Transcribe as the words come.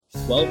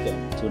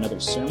Welcome to another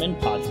sermon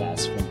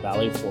podcast from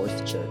Valley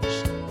Fourth Church.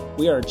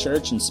 We are a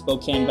church in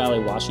Spokane Valley,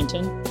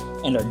 Washington,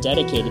 and are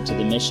dedicated to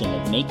the mission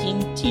of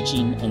making,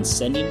 teaching, and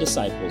sending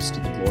disciples to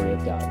the glory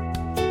of God.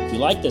 If you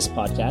like this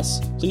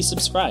podcast, please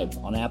subscribe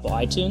on Apple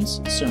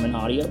iTunes, Sermon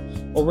Audio,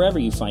 or wherever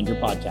you find your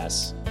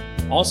podcasts.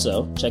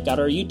 Also, check out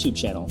our YouTube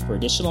channel for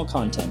additional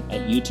content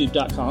at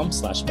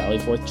youtube.com/Valley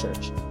Fourth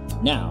Church.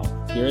 Now,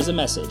 here is a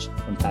message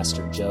from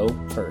Pastor Joe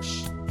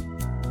Hirsch.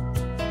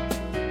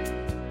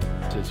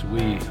 As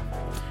we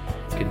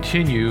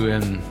continue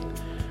in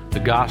the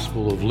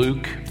Gospel of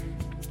Luke,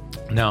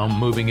 now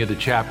moving into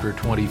chapter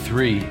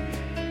 23,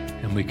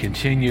 and we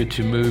continue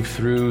to move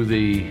through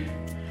the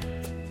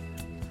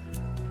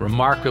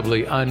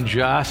remarkably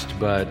unjust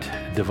but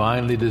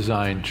divinely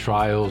designed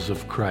trials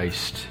of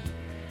Christ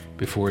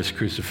before his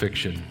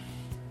crucifixion.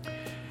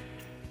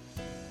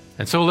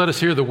 And so let us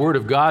hear the word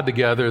of God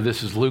together.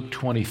 This is Luke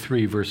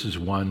 23, verses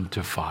 1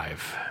 to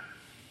 5.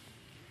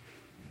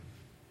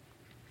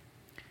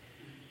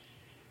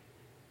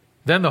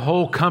 Then the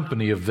whole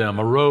company of them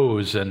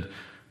arose and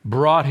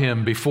brought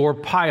him before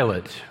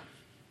Pilate.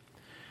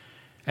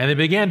 And they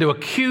began to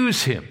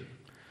accuse him,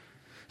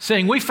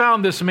 saying, "We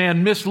found this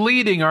man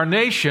misleading our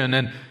nation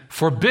and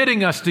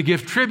forbidding us to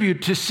give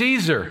tribute to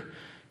Caesar,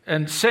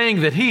 and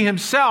saying that he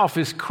himself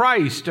is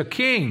Christ, a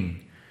king."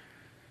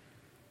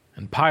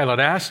 And Pilate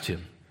asked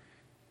him,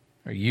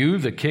 "Are you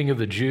the king of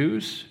the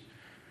Jews?"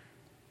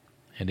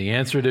 And he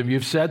answered him,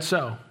 "You've said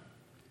so."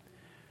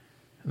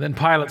 Then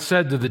Pilate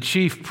said to the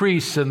chief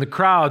priests and the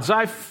crowds,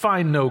 "I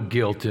find no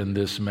guilt in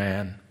this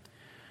man."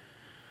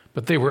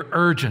 But they were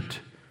urgent,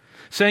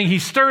 saying, "He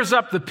stirs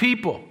up the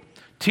people,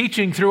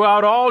 teaching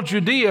throughout all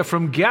Judea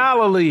from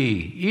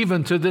Galilee,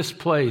 even to this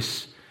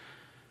place."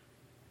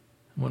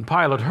 When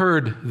Pilate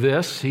heard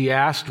this, he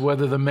asked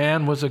whether the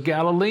man was a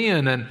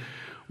Galilean, and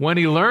when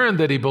he learned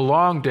that he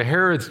belonged to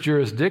Herod's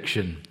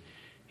jurisdiction,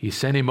 he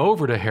sent him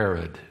over to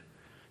Herod,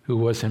 who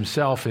was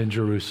himself in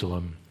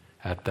Jerusalem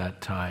at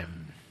that time.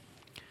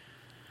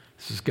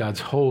 This is God's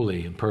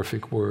holy and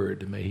perfect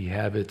word. May he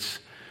have its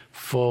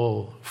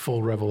full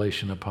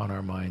revelation upon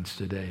our minds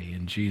today.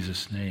 In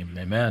Jesus' name,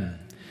 amen.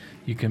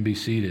 You can be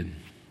seated.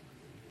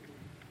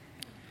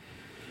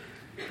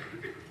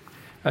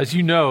 As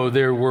you know,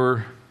 there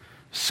were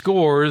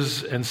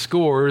scores and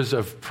scores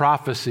of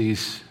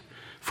prophecies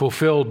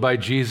fulfilled by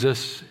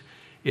Jesus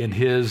in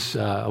his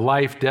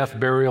life, death,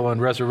 burial, and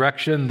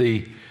resurrection,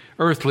 the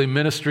earthly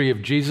ministry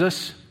of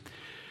Jesus.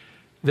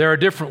 There are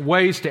different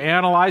ways to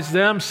analyze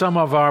them. Some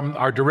of them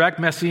are direct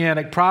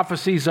messianic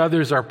prophecies.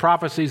 Others are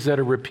prophecies that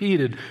are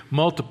repeated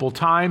multiple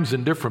times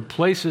in different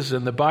places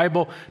in the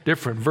Bible,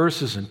 different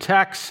verses and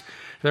texts.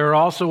 There are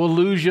also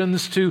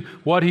allusions to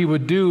what he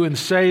would do and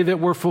say that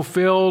were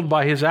fulfilled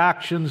by his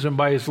actions and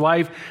by his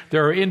life.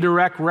 There are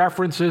indirect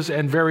references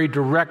and very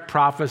direct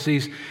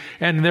prophecies.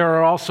 And there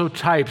are also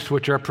types,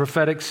 which are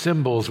prophetic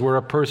symbols, where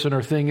a person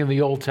or thing in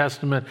the Old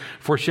Testament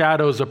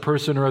foreshadows a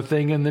person or a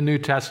thing in the New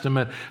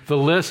Testament. The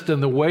list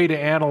and the way to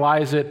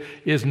analyze it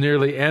is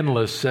nearly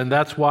endless. And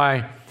that's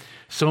why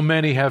so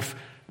many have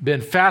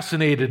been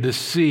fascinated to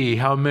see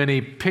how many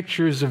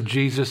pictures of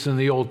Jesus in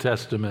the Old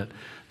Testament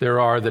there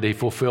are that he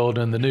fulfilled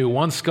in the New.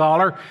 One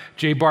scholar,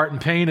 J. Barton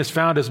Payne, has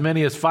found as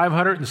many as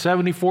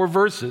 574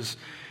 verses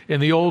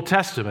in the Old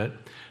Testament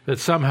that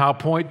somehow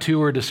point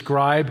to or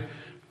describe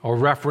or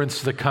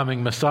reference the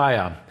coming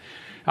Messiah.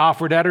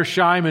 Alfred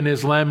Edersheim, in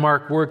his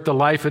landmark work, The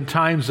Life and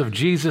Times of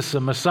Jesus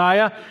the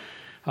Messiah,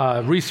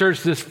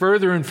 researched this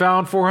further and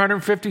found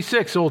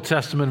 456 Old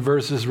Testament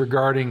verses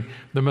regarding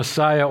the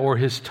Messiah or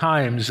his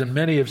times. And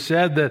many have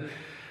said that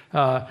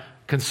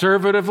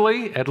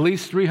conservatively, at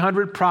least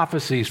 300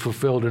 prophecies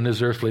fulfilled in his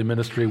earthly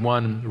ministry,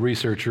 one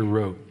researcher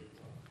wrote.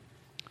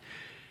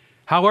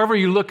 However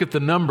you look at the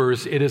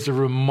numbers, it is a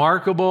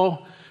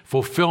remarkable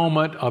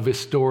fulfillment of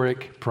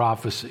historic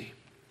prophecy.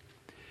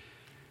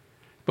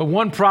 But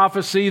one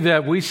prophecy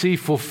that we see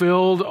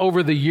fulfilled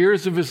over the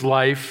years of his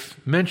life,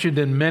 mentioned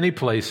in many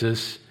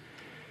places,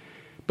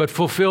 but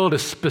fulfilled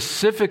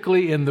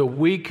specifically in the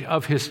week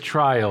of his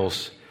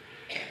trials,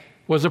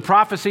 was a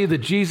prophecy that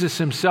Jesus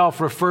himself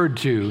referred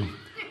to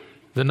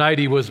the night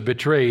he was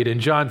betrayed. In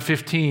John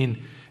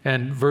 15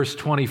 and verse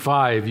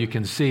 25, you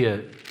can see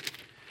it.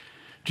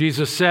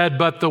 Jesus said,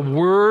 "But the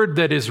word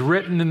that is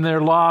written in their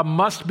law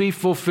must be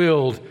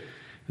fulfilled.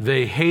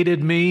 They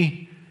hated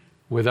me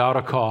without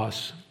a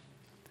cause."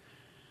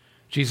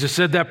 Jesus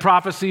said that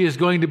prophecy is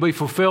going to be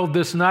fulfilled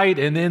this night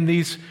and in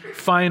these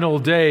final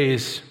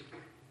days.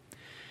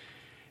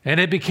 And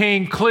it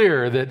became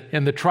clear that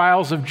in the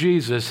trials of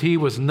Jesus, he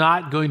was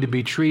not going to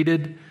be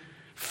treated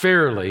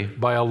fairly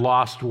by a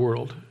lost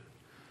world.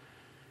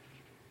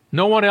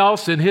 No one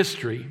else in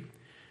history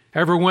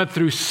ever went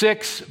through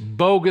 6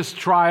 bogus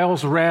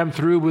trials rammed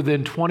through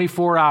within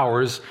 24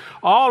 hours,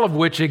 all of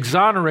which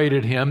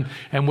exonerated him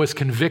and was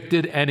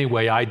convicted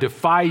anyway. I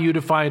defy you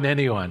to find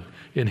anyone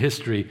in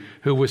history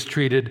who was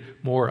treated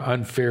more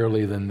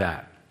unfairly than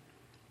that.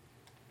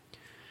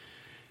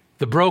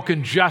 The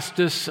broken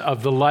justice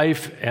of the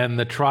life and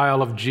the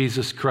trial of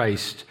Jesus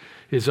Christ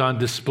is on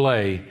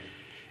display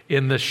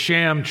in the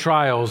sham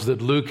trials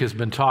that Luke has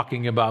been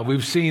talking about.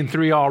 We've seen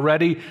 3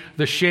 already,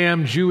 the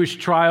sham Jewish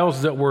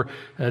trials that were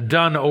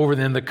done over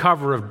in the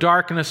cover of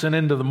darkness and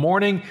into the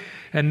morning.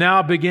 And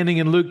now beginning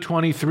in Luke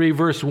 23,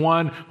 verse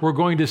 1, we're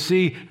going to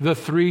see the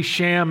 3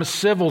 sham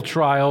civil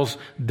trials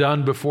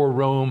done before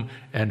Rome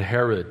and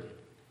Herod.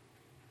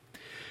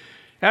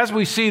 As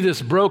we see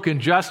this broken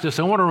justice,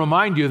 I want to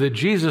remind you that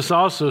Jesus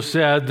also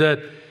said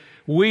that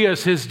we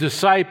as his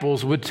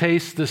disciples would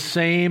taste the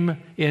same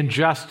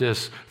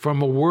injustice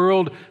from a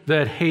world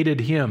that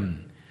hated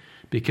him,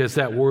 because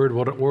that world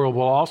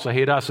will also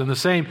hate us. In the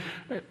same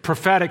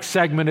prophetic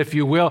segment, if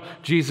you will,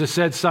 Jesus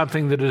said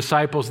something to the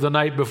disciples the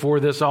night before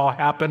this all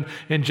happened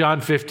in John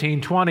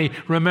 15:20.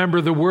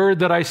 Remember the word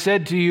that I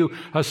said to you,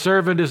 a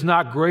servant is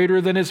not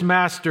greater than his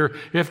master.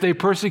 If they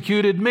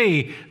persecuted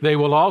me, they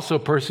will also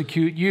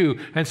persecute you.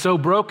 And so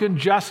broken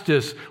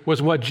justice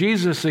was what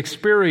Jesus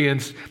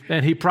experienced,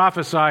 and he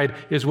prophesied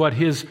is what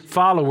his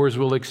followers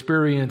will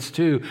experience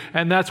too.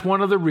 And that's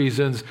one of the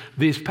reasons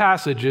these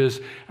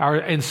passages are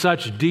in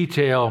such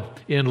detail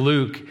in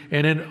Luke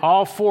and in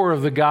all 4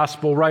 of the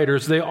gospel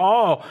writers. They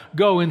all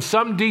go in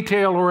some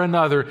detail or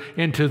another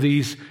into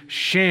these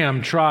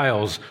sham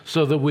trials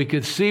so that we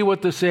could see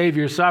what the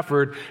Savior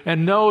suffered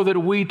and know that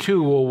we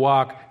too will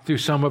walk through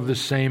some of the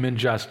same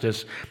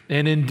injustice.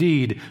 And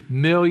indeed,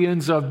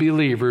 millions of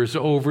believers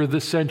over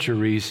the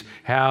centuries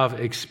have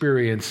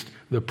experienced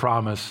the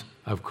promise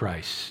of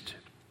Christ.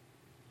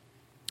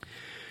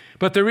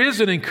 But there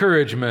is an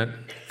encouragement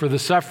for the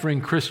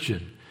suffering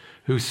Christian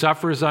who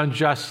suffers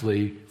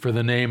unjustly for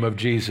the name of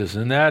Jesus,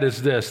 and that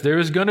is this: there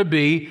is going to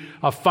be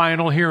a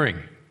final hearing.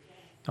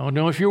 I don't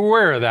know if you're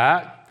aware of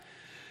that.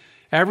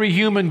 Every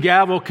human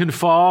gavel can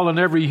fall and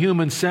every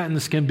human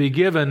sentence can be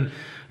given,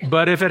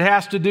 but if it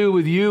has to do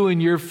with you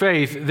and your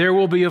faith, there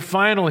will be a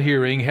final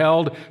hearing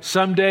held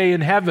someday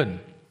in heaven,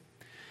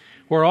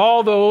 where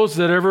all those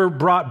that ever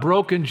brought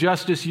broken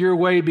justice your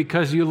way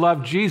because you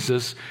love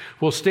Jesus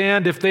will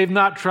stand, if they've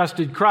not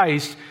trusted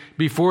Christ,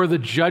 before the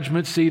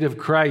judgment seat of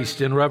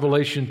Christ in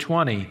Revelation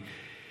 20.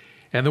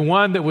 And the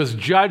one that was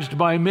judged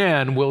by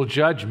men will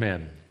judge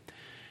men.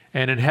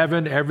 And in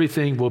heaven,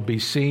 everything will be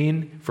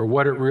seen for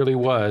what it really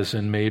was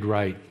and made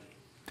right.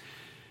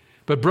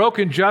 But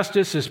broken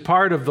justice is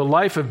part of the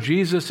life of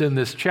Jesus in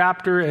this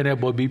chapter, and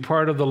it will be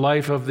part of the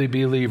life of the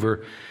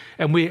believer.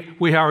 And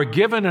we are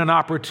given an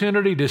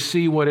opportunity to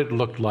see what it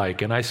looked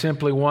like. And I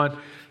simply want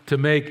to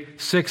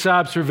make 6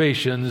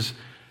 observations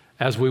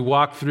as we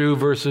walk through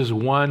verses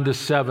 1 to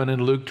 7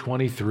 in Luke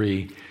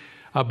 23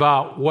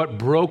 about what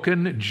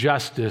broken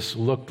justice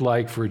looked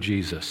like for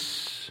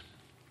Jesus.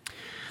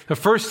 The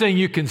first thing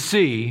you can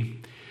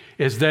see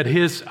is that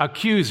his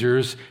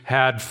accusers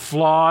had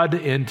flawed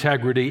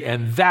integrity,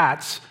 and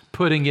that's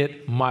putting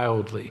it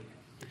mildly.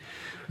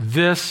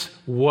 This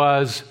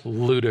was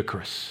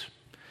ludicrous.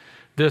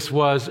 This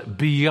was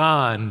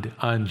beyond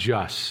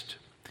unjust.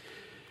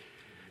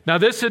 Now,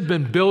 this had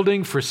been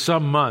building for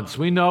some months.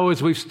 We know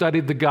as we've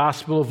studied the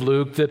Gospel of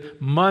Luke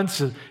that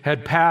months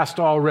had passed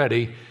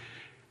already,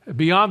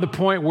 beyond the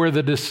point where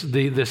the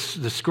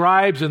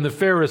scribes and the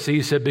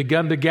Pharisees had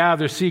begun to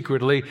gather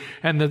secretly,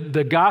 and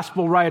the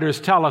Gospel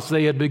writers tell us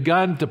they had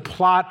begun to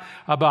plot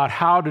about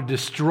how to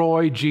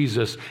destroy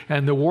Jesus.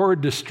 And the word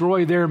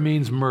destroy there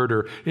means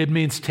murder. It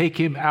means take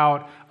him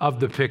out of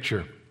the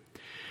picture.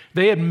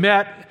 They had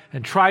met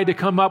and tried to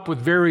come up with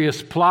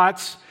various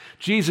plots.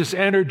 Jesus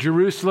entered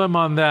Jerusalem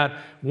on that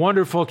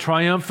wonderful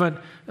triumphant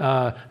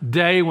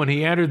day when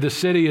he entered the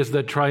city as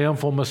the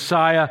triumphal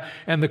Messiah,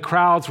 and the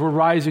crowds were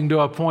rising to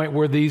a point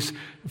where these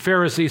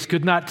Pharisees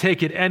could not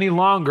take it any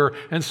longer,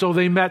 and so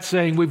they met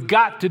saying, we've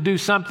got to do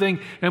something,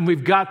 and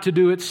we've got to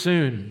do it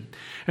soon.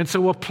 And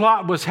so a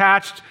plot was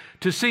hatched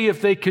to see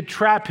if they could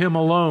trap him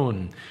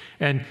alone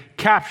and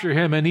capture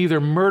him and either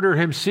murder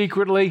him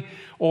secretly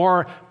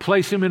or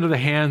place him into the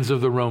hands of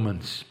the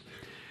Romans.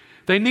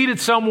 They needed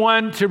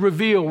someone to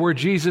reveal where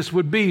Jesus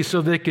would be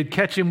so they could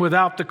catch him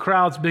without the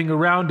crowds being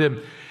around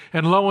him.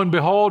 And lo and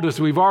behold, as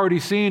we've already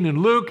seen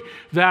in Luke,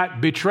 that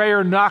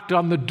betrayer knocked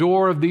on the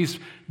door of these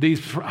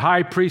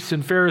high priests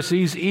and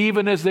Pharisees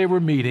even as they were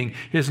meeting.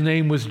 His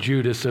name was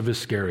Judas of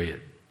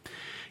Iscariot.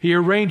 He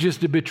arranges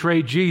to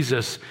betray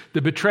Jesus.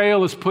 The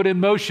betrayal is put in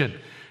motion,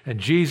 and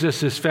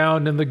Jesus is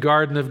found in the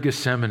Garden of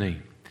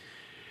Gethsemane.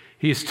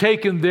 He is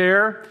taken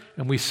there,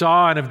 and we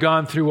saw and have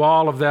gone through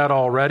all of that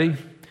already.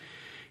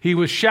 He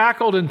was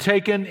shackled and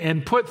taken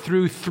and put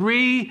through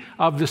 3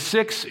 of the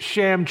 6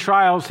 sham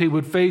trials he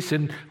would face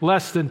in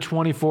less than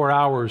 24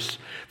 hours.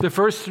 The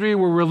first 3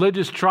 were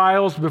religious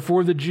trials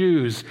before the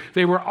Jews.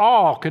 They were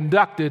all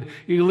conducted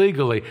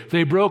illegally.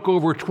 They broke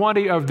over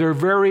 20 of their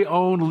very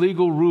own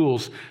legal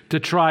rules to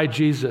try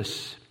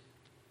Jesus.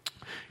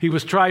 He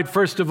was tried,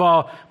 first of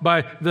all,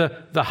 by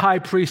the high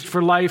priest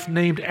for life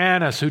named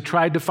Annas, who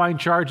tried to find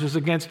charges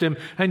against him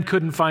and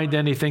couldn't find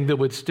anything that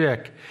would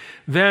stick.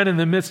 Then, in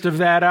the midst of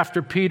that,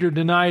 after Peter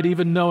denied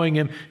even knowing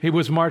him, he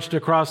was marched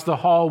across the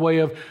hallway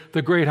of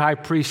the great high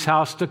priest's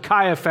house to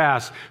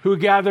Caiaphas, who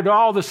gathered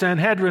all the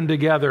Sanhedrin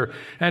together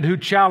and who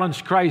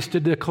challenged Christ to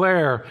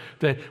declare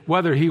that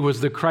whether he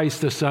was the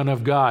Christ, the Son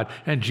of God.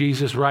 And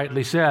Jesus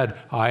rightly said,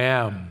 "I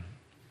am."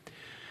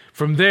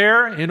 From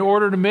there, in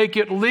order to make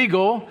it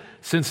legal,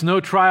 since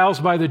no trials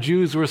by the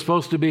Jews were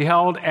supposed to be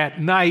held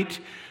at night,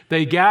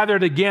 they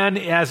gathered again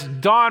as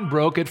dawn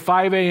broke at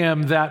 5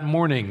 a.m. that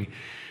morning.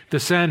 The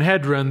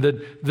Sanhedrin,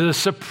 the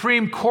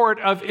Supreme Court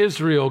of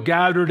Israel,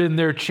 gathered in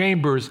their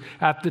chambers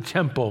at the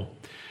temple.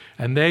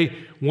 And they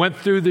went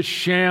through the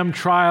sham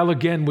trial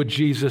again with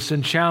Jesus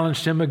and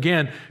challenged him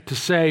again to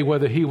say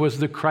whether he was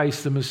the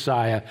Christ, the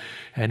Messiah.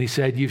 And he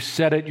said, "You've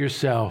said it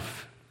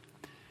yourself."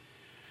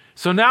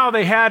 So now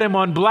they had him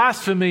on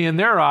blasphemy in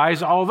their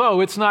eyes,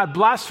 although it's not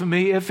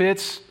blasphemy if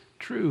it's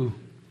true.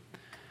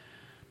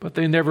 But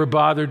they never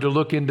bothered to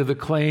look into the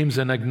claims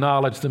and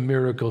acknowledge the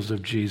miracles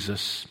of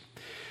Jesus.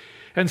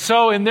 And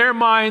so in their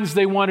minds,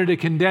 they wanted to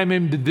condemn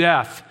him to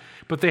death.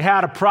 But they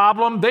had a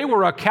problem. They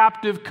were a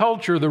captive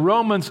culture. The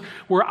Romans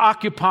were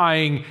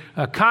occupying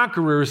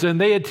conquerors, and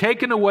they had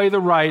taken away the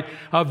right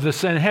of the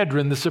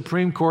Sanhedrin, the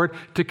Supreme Court,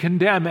 to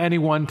condemn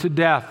anyone to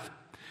death.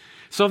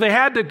 So they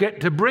had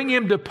to bring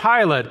him to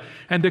Pilate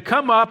and to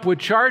come up with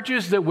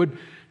charges that would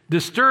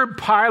disturb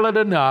Pilate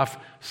enough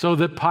so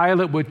that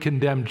Pilate would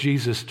condemn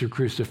Jesus to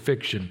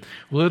crucifixion.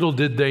 Little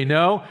did they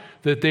know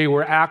that they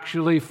were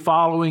actually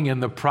following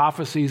in the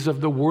prophecies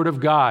of the Word of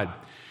God.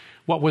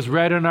 What was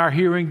read in our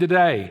hearing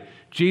today,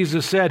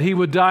 Jesus said he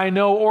would die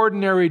no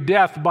ordinary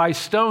death by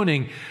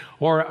stoning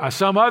or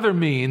some other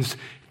means.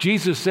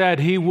 Jesus said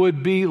he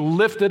would be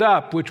lifted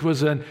up, which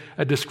was a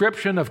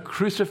description of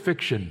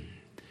crucifixion.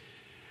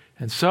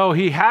 And so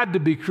he had to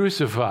be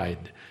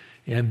crucified.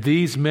 And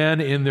these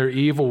men in their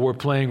evil were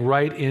playing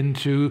right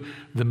into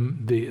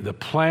the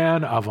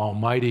plan of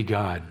Almighty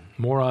God.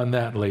 More on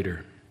that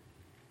later.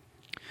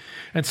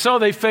 And so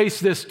they face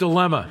this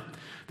dilemma.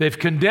 They've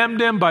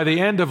condemned him by the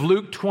end of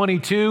Luke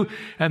 22,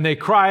 and they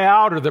cry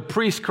out, or the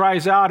priest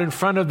cries out in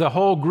front of the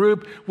whole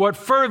group, "What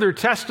further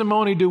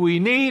testimony do we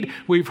need?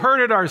 We've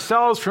heard it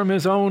ourselves from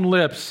his own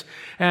lips."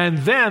 And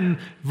then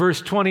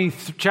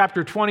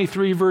chapter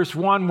 23, verse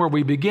 1, where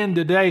we begin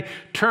today,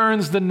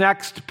 turns the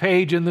next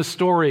page in the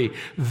story.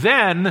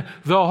 Then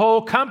the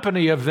whole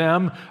company of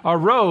them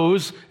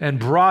arose and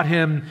brought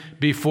him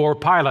before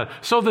Pilate.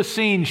 So the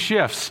scene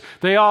shifts.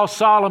 They all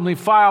solemnly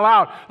file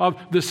out of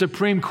the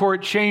Supreme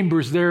Court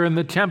chambers there in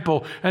the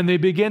temple, and they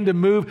begin to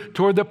move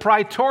toward the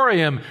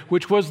Praetorium,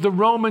 which was the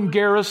Roman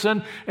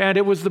garrison, and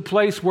it was the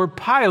place where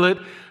Pilate,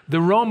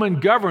 the Roman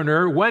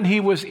governor, when he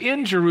was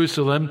in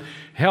Jerusalem,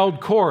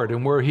 held court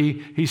and where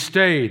he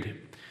stayed.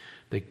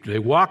 They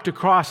walked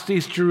across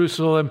East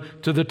Jerusalem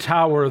to the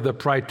tower of the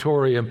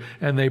Praetorium,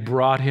 and they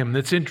brought him.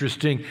 It's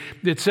interesting.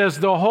 It says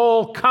the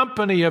whole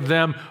company of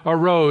them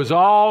arose,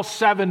 all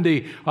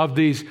 70 of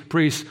these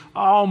priests,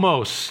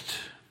 almost,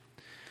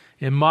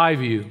 in my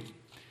view.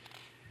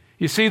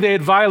 You see, they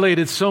had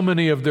violated so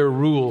many of their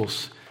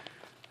rules.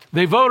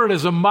 They voted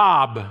as a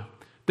mob.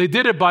 They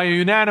did it by a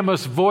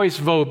unanimous voice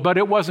vote, but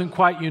it wasn't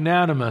quite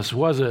unanimous,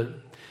 was it?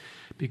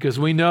 Because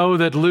we know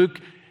that Luke,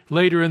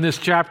 later in this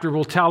chapter,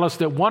 will tell us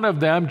that one of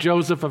them,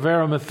 Joseph of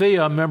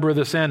Arimathea, a member of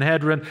the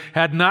Sanhedrin,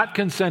 had not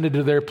consented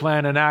to their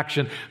plan and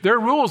action. Their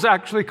rules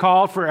actually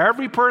called for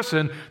every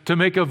person to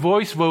make a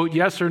voice vote,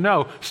 yes or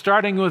no,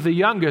 starting with the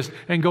youngest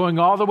and going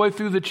all the way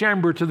through the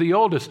chamber to the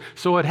oldest.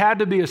 So it had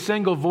to be a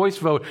single voice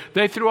vote.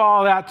 They threw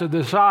all that to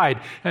the side.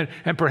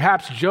 And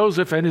perhaps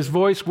Joseph and his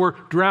voice were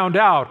drowned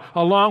out,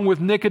 along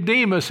with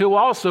Nicodemus, who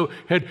also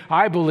had,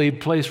 I believe,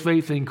 placed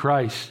faith in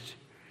Christ.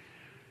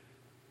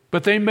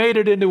 But they made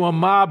it into a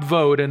mob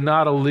vote and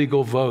not a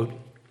legal vote.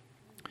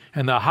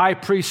 And the high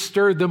priest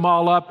stirred them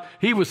all up.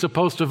 He was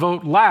supposed to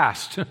vote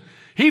last.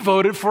 He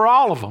voted for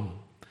all of them.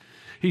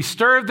 He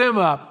stirred them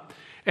up,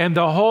 and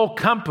the whole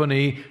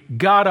company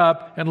got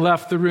up and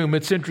left the room.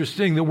 It's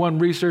interesting that one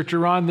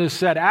researcher on this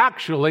said,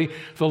 actually,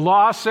 the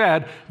law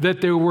said that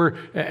there were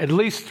at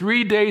least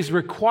 3 days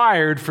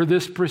required for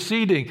this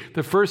proceeding.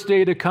 The first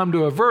day to come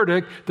to a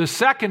verdict. The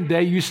second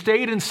day, you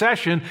stayed in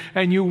session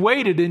and you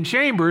waited in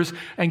chambers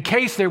in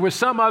case there was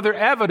some other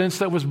evidence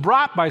that was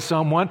brought by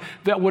someone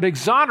that would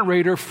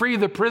exonerate or free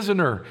the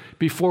prisoner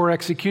before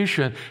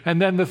execution.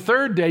 And then the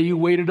third day, you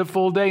waited a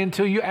full day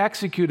until you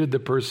executed the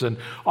person.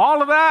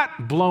 All of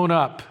that blown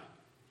up.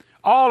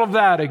 All of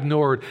that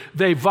ignored.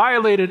 They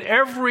violated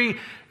every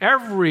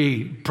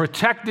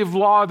protective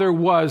law there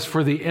was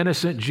for the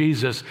innocent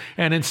Jesus.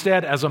 And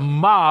instead, as a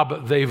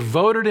mob, they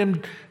voted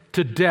him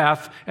to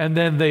death, and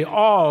then they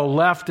all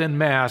left en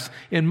masse.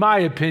 In my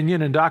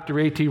opinion, and Dr.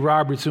 A.T.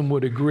 Robertson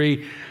would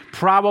agree,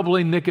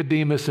 probably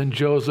Nicodemus and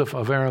Joseph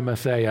of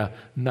Arimathea,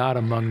 not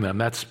among them.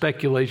 That's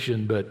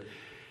speculation, but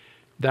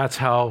that's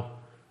how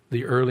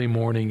the early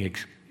morning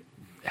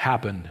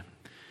happened.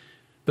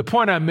 The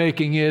point I'm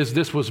making is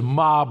this was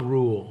mob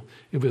rule.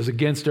 It was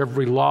against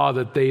every law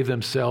that they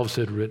themselves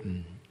had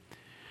written.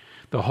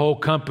 The whole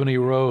company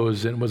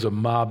rose and it was a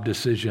mob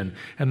decision.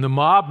 And the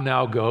mob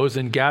now goes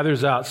and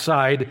gathers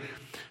outside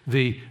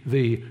the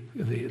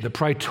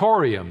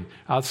praetorium,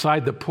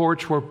 outside the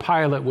porch where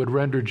Pilate would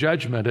render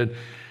judgment. And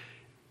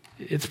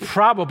it's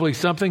probably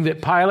something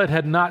that Pilate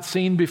had not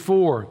seen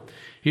before.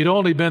 He'd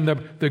only been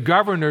the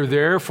governor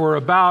there for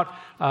about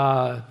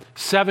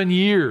 7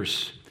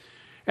 years.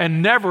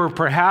 And never,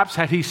 perhaps,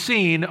 had he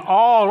seen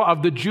all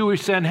of the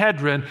Jewish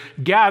Sanhedrin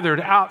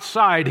gathered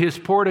outside his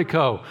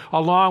portico,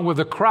 along with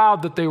the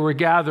crowd that they were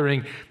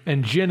gathering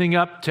and ginning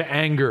up to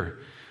anger.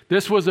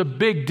 This was a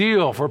big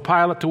deal for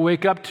Pilate to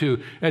wake up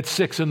to at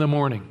 6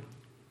 a.m.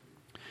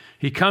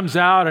 He comes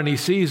out and he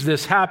sees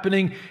this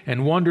happening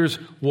and wonders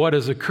what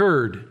has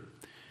occurred.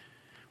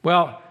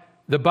 Well,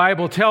 the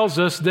Bible tells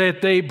us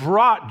that they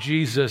brought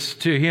Jesus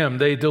to him.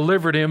 They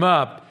delivered him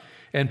up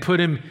and put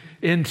him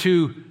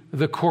into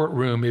the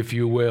courtroom, if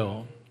you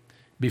will,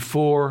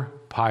 before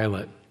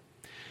Pilate.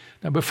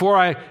 Now, before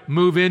I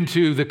move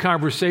into the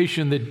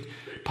conversation that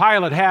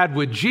Pilate had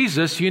with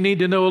Jesus, you need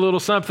to know a little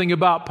something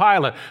about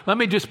Pilate. Let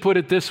me just put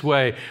it this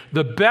way.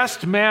 The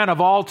best man of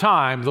all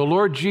time, the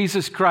Lord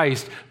Jesus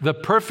Christ, the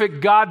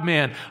perfect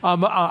God-man,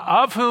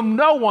 of whom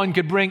no one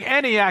could bring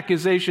any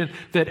accusation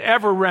that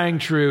ever rang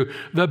true,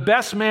 the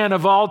best man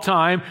of all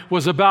time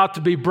was about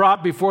to be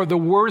brought before the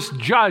worst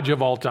judge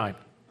of all time.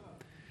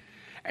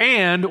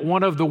 And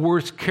one of the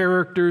worst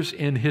characters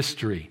in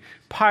history.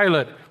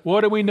 Pilate,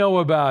 what do we know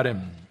about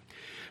him?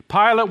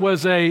 Pilate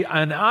was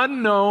an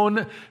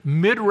unknown,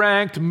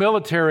 mid-ranked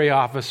military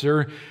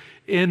officer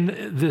in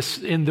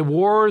the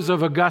wars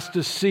of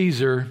Augustus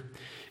Caesar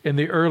in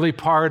the early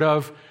part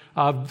of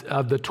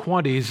the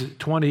 20s,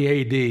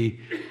 20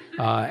 AD.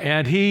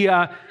 And he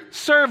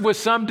served with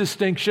some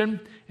distinction.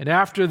 And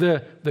after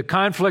the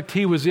conflict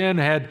he was in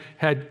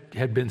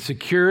had been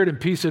secured and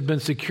peace had been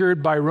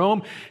secured by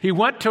Rome, he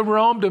went to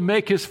Rome to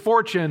make his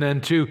fortune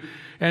and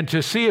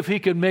to see if he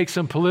could make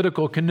some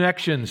political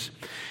connections.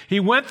 He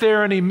went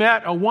there and he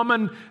met a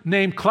woman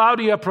named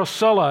Claudia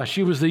Procilla.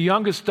 She was the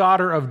youngest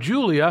daughter of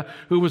Julia,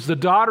 who was the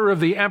daughter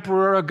of the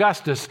Emperor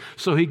Augustus.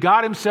 So he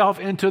got himself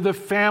into the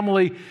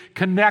family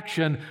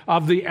connection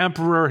of the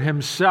emperor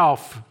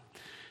himself.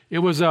 It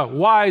was a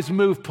wise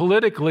move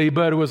politically,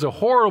 but it was a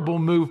horrible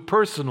move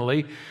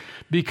personally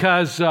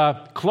because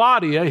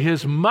Claudia,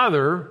 his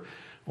mother,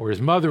 or his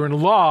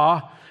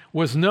mother-in-law,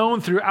 was known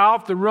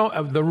throughout the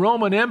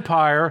Roman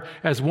Empire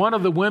as one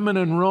of the women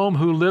in Rome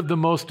who lived the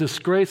most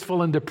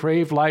disgraceful and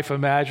depraved life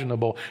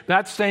imaginable.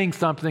 That's saying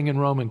something in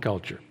Roman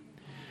culture.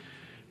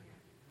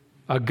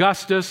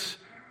 Augustus,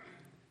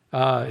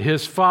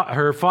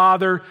 her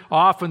father,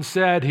 often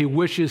said he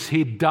wishes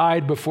he'd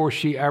died before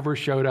she ever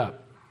showed up.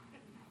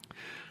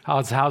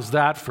 How's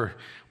that for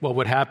what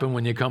would happen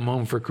when you come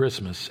home for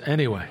Christmas?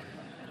 Anyway.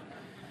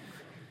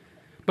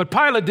 But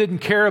Pilate didn't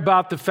care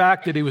about the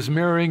fact that he was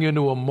marrying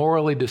into a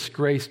morally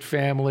disgraced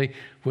family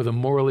with a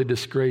morally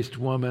disgraced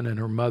woman and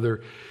her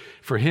mother.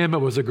 For him, it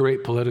was a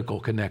great political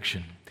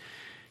connection.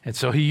 And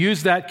so he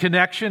used that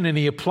connection and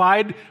he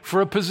applied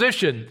for a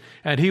position.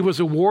 And he was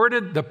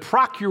awarded the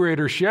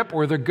procuratorship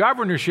or the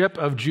governorship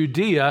of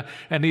Judea,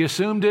 and he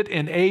assumed it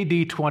in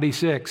AD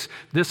 26.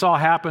 This all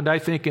happened, I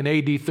think, in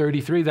AD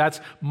 33.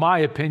 That's my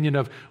opinion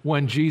of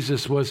when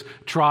Jesus was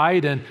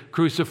tried and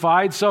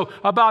crucified. So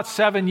about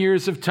 7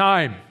 years of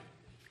time.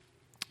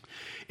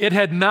 It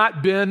had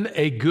not been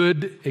a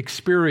good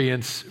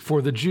experience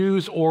for the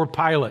Jews or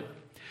Pilate.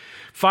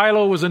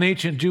 Philo was an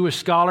ancient Jewish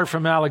scholar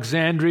from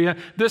Alexandria.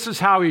 This is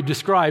how he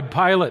described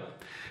Pilate.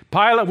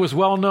 Pilate was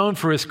well known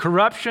for his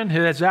corruption,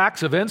 his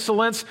acts of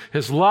insolence,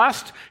 his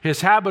lust,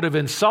 his habit of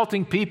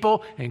insulting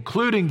people,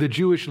 including the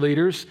Jewish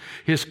leaders,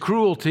 his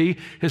cruelty,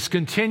 his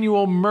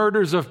continual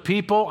murders of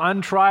people,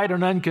 untried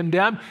and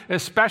uncondemned,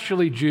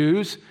 especially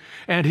Jews,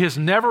 and his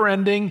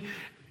never-ending,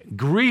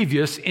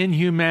 grievous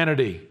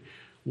inhumanity.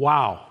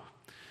 Wow.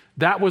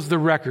 That was the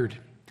record.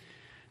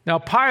 Now,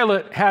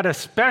 Pilate had a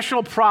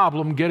special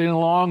problem getting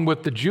along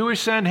with the Jewish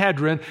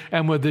Sanhedrin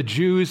and with the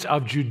Jews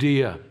of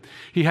Judea.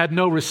 He had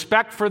no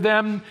respect for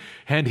them,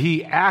 and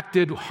he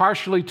acted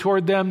harshly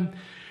toward them,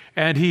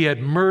 and he had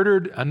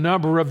murdered a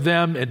number of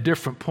them at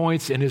different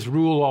points in his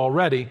rule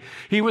already.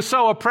 He was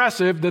so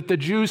oppressive that the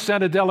Jews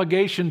sent a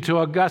delegation to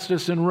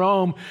Augustus in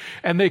Rome,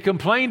 and they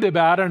complained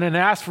about it and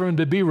asked for him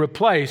to be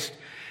replaced.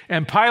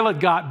 And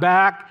Pilate got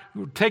back,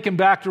 taken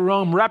back to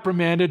Rome,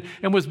 reprimanded,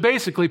 and was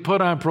basically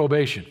put on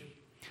probation.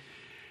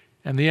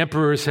 And the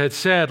emperor had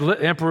said,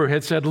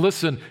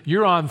 listen,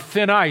 you're on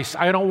thin ice.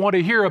 I don't want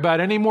to hear about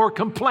any more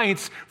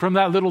complaints from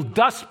that little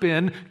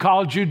dustbin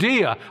called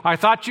Judea. I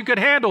thought you could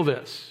handle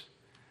this.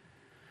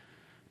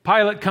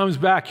 Pilate comes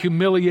back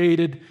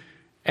humiliated,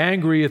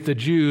 angry at the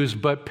Jews,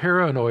 but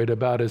paranoid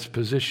about his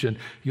position.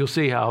 You'll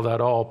see how that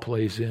all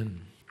plays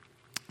in.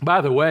 By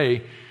the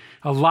way,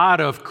 a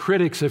lot of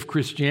critics of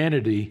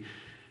Christianity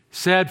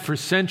said for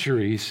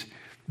centuries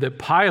that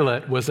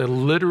Pilate was a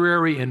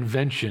literary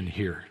invention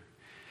here.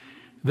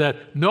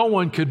 That no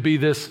one could be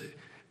this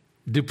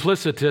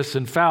duplicitous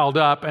and fouled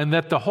up, and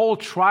that the whole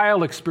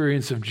trial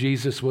experience of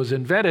Jesus was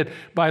invented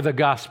by the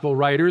gospel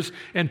writers,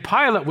 and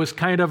Pilate was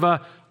kind of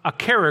a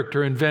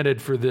character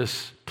invented for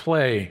this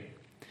play.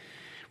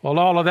 Well,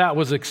 all of that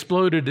was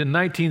exploded in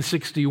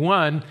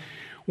 1961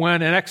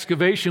 when an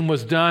excavation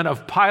was done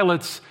of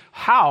Pilate's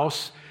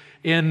house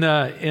at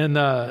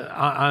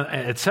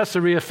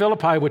Caesarea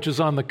Philippi, which is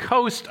on the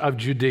coast of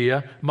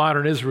Judea,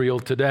 modern Israel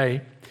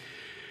today.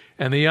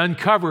 And they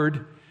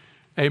uncovered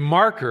a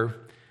marker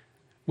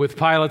with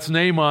Pilate's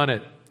name on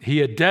it. He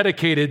had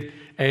dedicated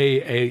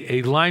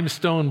a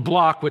limestone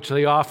block, which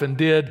they often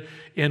did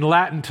in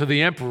Latin, to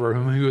the emperor,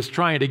 whom he was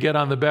trying to get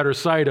on the better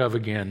side of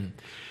again.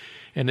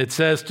 And it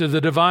says, "To the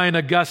divine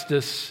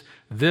Augustus,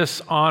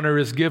 this honor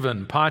is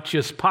given,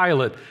 Pontius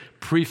Pilate,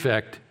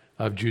 prefect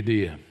of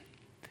Judea."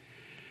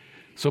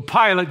 So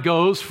Pilate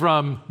goes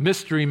from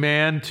mystery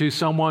man to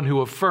someone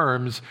who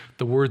affirms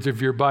the words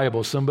of your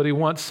Bible. Somebody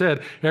once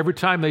said, every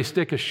time they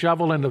stick a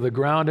shovel into the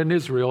ground in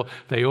Israel,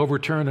 they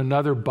overturn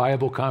another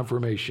Bible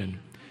confirmation.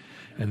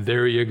 And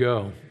there you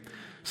go.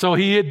 So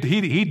he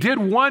did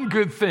one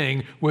good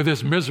thing with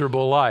his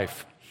miserable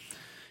life.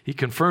 He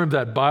confirmed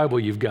that Bible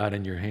you've got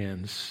in your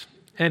hands.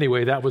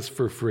 Anyway, that was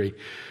for free.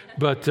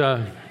 But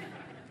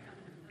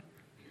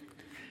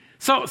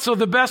So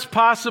the best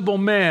possible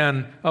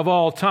man of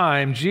all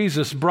time,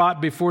 Jesus,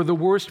 brought before the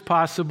worst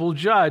possible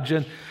judge.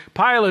 And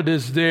Pilate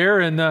is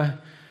there.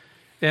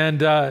 And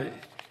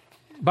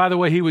by the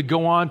way, he would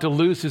go on to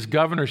lose his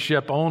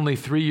governorship only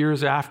 3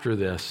 years after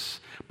this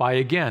by,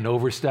 again,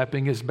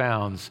 overstepping his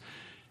bounds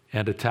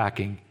and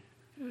attacking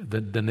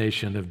the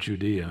nation of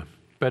Judea.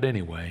 But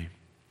anyway,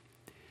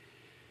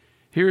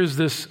 here's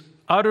this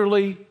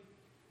utterly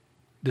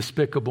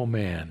despicable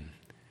man,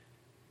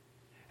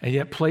 and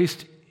yet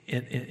placed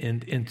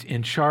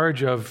in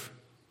charge of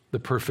the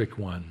perfect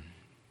one.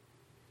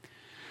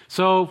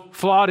 So,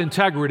 flawed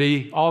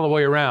integrity all the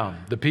way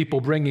around. The people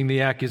bringing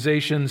the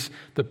accusations,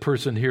 the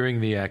person hearing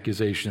the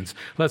accusations.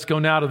 Let's go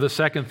now to the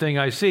second thing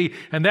I see,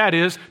 and that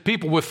is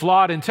people with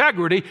flawed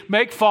integrity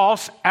make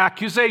false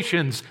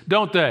accusations,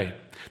 don't they?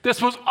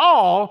 This was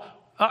all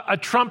a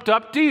trumped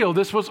up deal.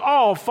 This was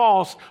all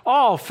false,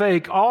 all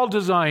fake, all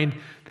designed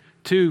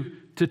to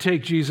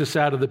take Jesus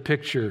out of the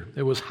picture.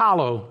 It was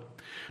hollow.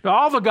 Now,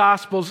 all the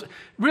Gospels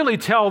really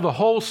tell the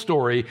whole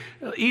story.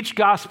 Each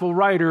Gospel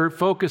writer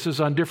focuses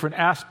on different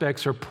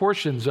aspects or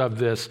portions of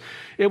this.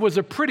 It was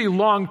a pretty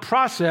long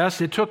process.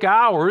 It took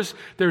hours.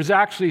 There's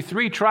actually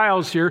 3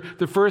 trials here.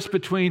 The first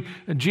between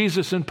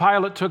Jesus and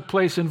Pilate took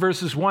place in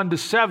verses 1 to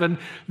 7.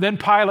 Then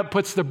Pilate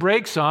puts the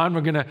brakes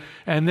on.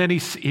 And then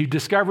he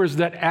discovers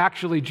that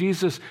actually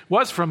Jesus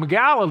was from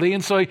Galilee,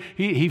 and so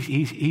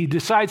he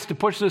decides to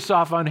push this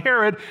off on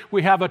Herod.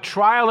 We have a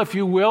trial, if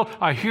you will,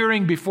 a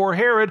hearing before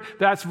Herod.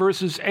 That's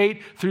verses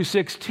 8 through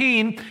 16.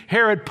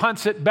 Herod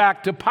punts it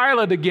back to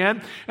Pilate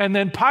again, and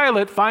then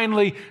Pilate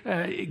finally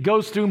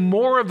goes through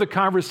more of the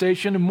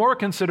conversation and more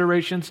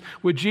considerations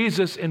with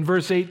Jesus in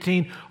verse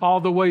 18 all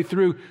the way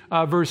through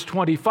verse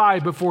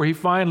 25 before he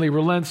finally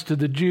relents to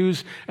the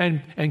Jews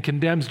and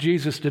condemns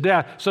Jesus to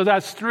death. So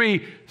that's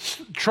 3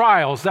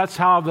 trials. That's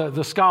how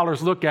the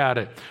scholars look at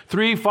it.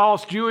 3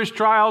 false Jewish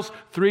trials,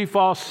 3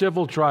 false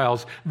civil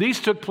trials. These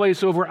took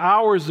place over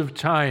hours of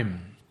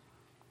time.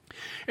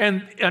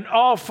 And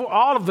all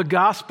of the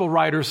gospel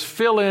writers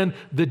fill in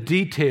the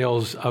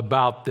details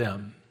about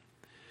them.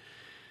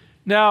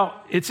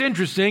 Now, it's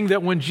interesting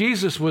that when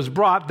Jesus was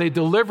brought, they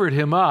delivered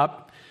him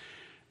up.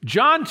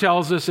 John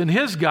tells us in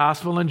his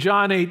gospel, in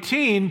John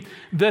 18,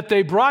 that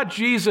they brought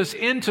Jesus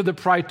into the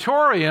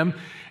praetorium,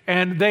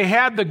 and they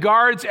had the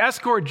guards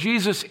escort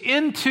Jesus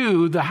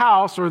into the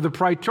house or the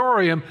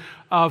praetorium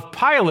of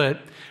Pilate.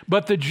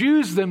 But the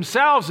Jews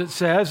themselves, it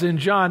says in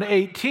John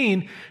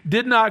 18,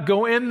 did not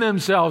go in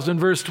themselves. In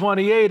verse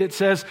 28, it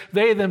says,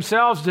 they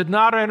themselves did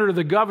not enter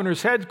the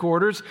governor's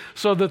headquarters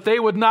so that they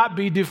would not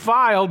be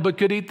defiled but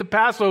could eat the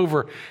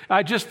Passover.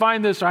 I just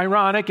find this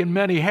ironic, and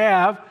many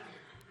have.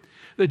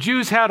 The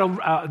Jews had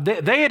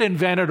they had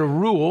invented a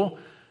rule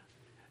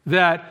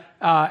that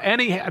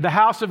the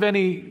house of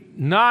any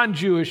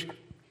non-Jewish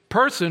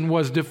person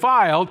was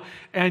defiled,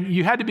 and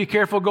you had to be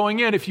careful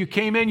going in. If you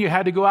came in, you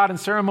had to go out and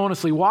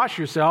ceremoniously wash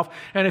yourself.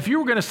 And if you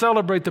were going to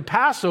celebrate the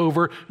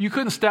Passover, you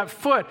couldn't step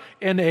foot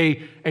in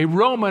a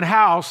Roman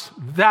house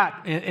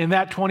in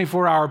that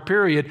 24-hour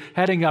period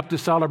heading up to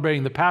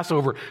celebrating the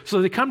Passover.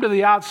 So they come to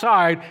the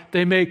outside.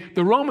 They make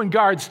the Roman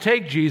guards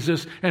take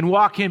Jesus and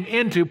walk him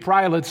into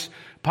Pilate's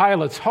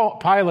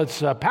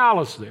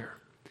palace there.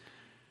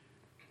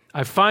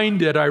 I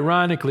find it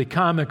ironically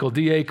comical.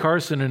 D.A.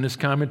 Carson, in his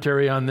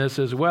commentary on this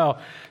as well,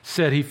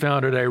 said he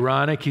found it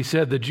ironic. He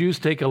said the Jews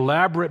take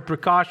elaborate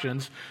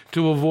precautions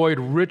to avoid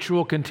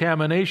ritual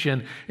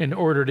contamination in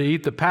order to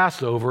eat the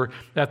Passover.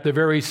 At the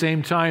very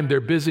same time, they're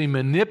busy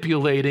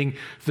manipulating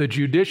the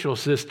judicial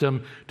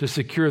system to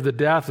secure the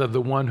death of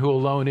the one who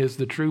alone is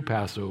the true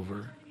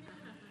Passover.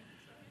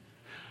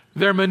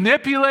 They're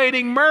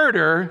manipulating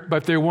murder,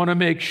 but they want to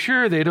make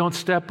sure they don't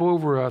step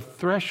over a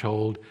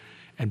threshold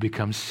and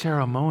become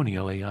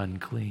ceremonially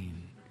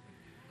unclean.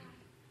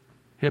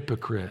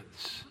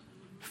 Hypocrites,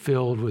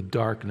 filled with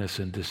darkness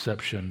and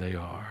deception they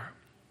are.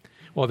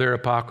 Well, their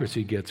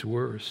hypocrisy gets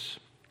worse.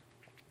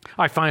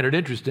 I find it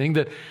interesting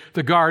that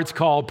the guards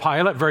called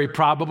Pilate very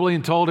probably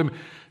and told him,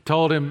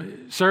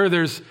 sir,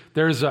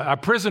 there's a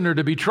prisoner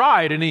to be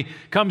tried. And he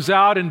comes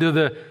out into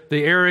the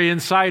area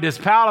inside his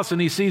palace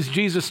and he sees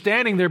Jesus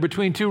standing there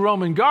between two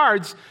Roman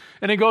guards.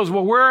 And he goes,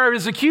 well, where are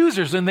his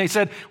accusers? And they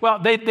said, well,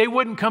 they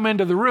wouldn't come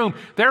into the room.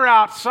 They're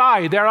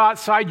outside. They're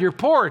outside your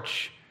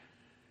porch.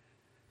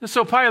 And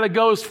so Pilate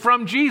goes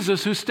from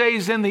Jesus, who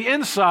stays in the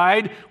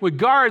inside with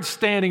guards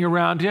standing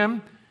around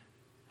him,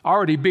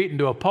 already beaten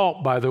to a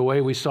pulp, by the way.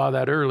 We saw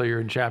that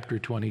earlier in chapter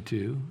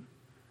 22.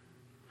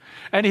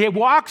 And he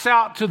walks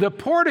out to the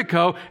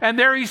portico, and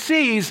there he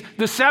sees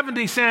the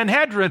 70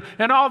 Sanhedrin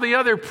and all the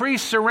other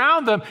priests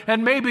around them,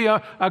 and maybe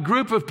a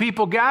group of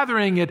people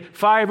gathering at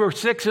 5 or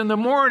 6 in the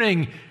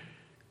morning.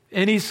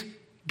 And he's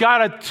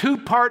got a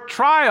two-part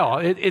trial.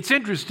 It's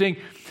interesting.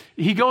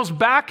 He goes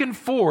back and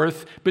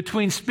forth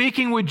between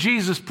speaking with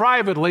Jesus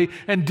privately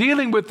and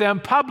dealing with them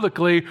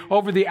publicly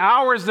over the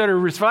hours that are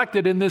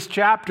reflected in this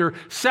chapter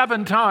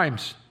 7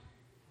 times.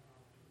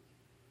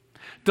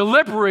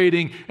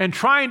 Deliberating and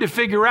trying to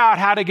figure out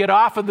how to get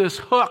off of this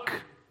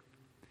hook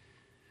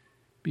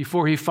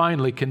before he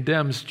finally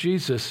condemns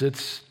Jesus.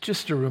 It's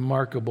just a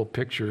remarkable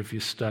picture if you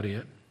study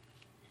it.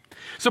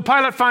 So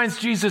Pilate finds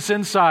Jesus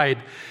inside.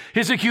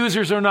 His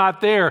accusers are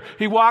not there.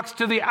 He walks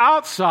to the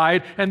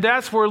outside, and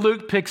that's where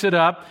Luke picks it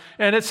up.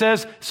 And it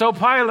says, so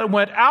Pilate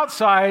went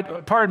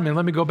outside. Pardon me,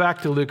 let me go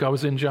back to Luke. I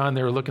was in John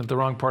there looking at the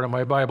wrong part of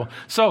my Bible.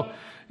 So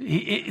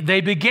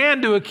they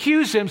began to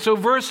accuse him. So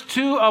verse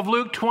 2 of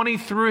Luke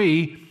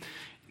 23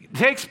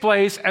 takes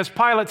place as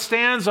Pilate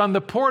stands on the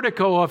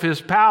portico of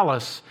his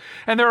palace.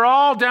 And they're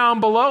all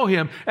down below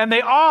him. And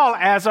they all,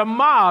 as a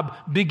mob,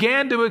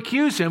 began to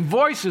accuse him,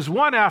 voices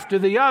one after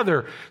the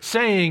other,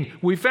 saying,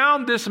 we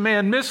found this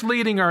man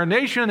misleading our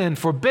nation and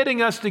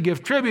forbidding us to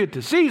give tribute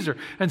to Caesar,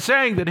 and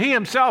saying that he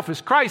himself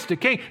is Christ the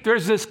King.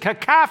 There's this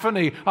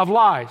cacophony of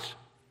lies,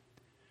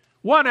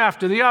 one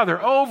after the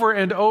other, over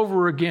and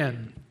over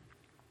again.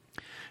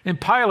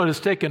 And Pilate is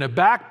taken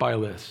aback by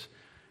this.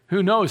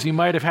 Who knows? He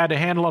might have had to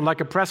handle it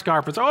like a press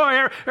conference.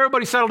 Oh,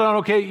 everybody settle down.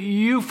 Okay,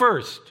 you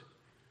first.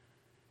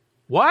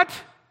 What?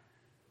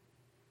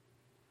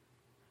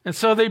 And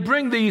so they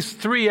bring these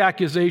 3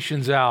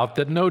 accusations out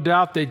that no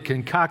doubt they'd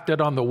concocted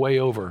on the way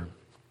over.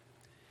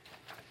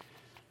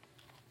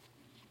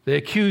 They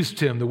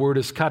accused him. The word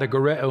is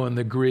kategoreo in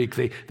the Greek.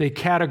 They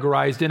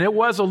categorized, and it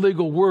was a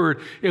legal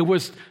word. It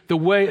was the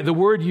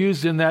word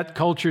used in that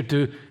culture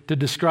to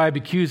describe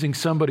accusing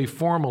somebody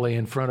formally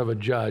in front of a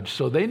judge.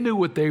 So they knew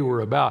what they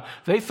were about.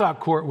 They thought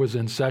court was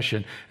in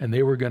session, and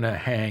they were going to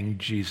hang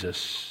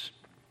Jesus.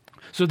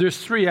 So there's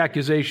 3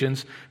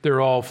 accusations.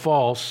 They're all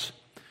false.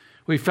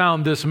 We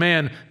found this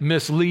man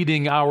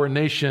misleading our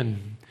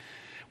nation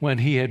when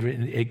he had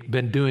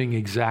been doing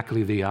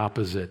exactly the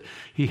opposite.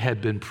 He had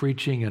been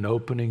preaching and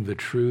opening the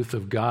truth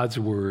of God's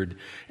word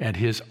and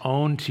his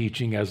own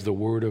teaching as the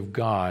word of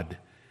God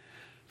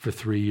for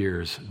 3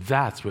 years.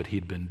 That's what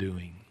he'd been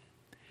doing.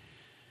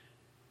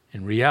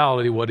 In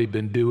reality, what he'd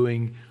been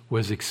doing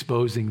was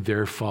exposing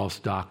their false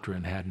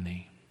doctrine, hadn't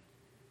he?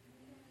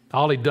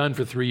 All he'd done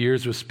for 3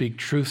 years was speak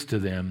truth to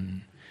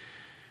them.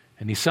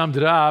 And he summed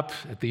it up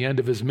at the end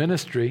of his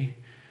ministry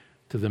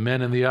to the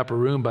men in the upper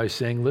room by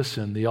saying,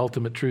 listen, the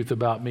ultimate truth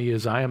about me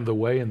is I am the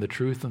way and the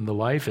truth and the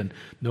life, and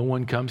no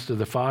one comes to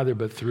the Father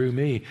but through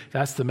me.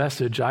 That's the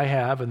message I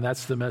have, and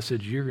that's the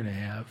message you're going to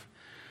have.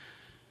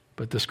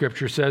 But the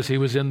scripture says he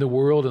was in the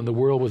world, and the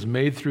world was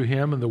made through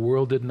him, and the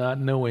world did not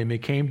know him. He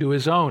came to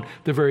his own,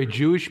 the very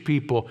Jewish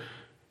people,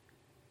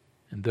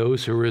 and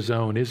those who were his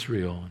own,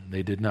 Israel, and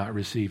they did not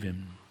receive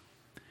him.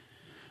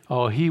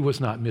 Oh, he was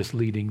not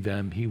misleading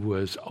them. He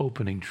was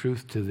opening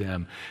truth to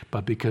them.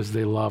 But because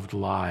they loved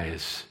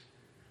lies,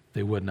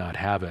 they would not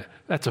have it.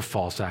 That's a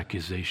false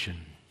accusation.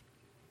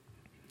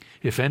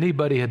 If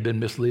anybody had been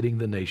misleading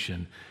the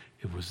nation,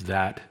 it was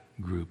that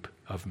group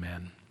of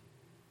men.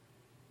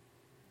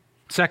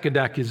 Second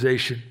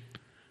accusation.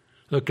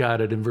 Look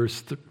at it in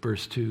verse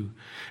 2.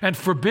 And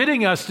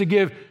forbidding us to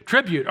give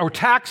tribute or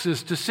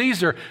taxes to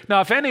Caesar.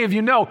 Now, if any of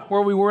you know where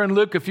we were in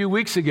Luke a few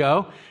weeks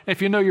ago,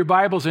 if you know your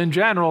Bibles in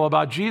general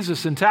about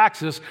Jesus and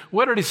taxes,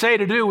 what did he say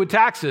to do with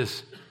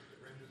taxes?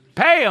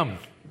 Pay them.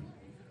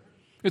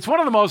 It's one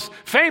of the most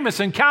famous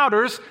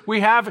encounters we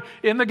have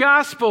in the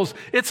Gospels.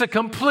 It's a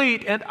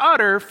complete and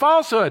utter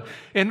falsehood.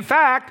 In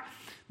fact,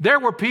 there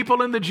were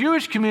people in the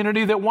Jewish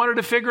community that wanted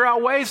to figure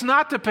out ways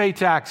not to pay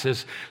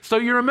taxes. So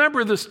you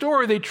remember the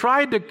story. They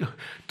tried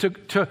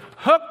to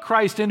hook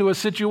Christ into a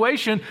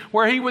situation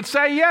where he would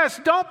say,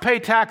 yes, don't pay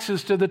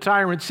taxes to the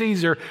tyrant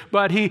Caesar.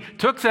 But he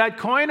took that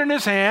coin in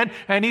his hand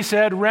and he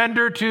said,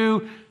 render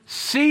to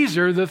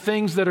Caesar the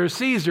things that are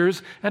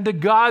Caesar's and to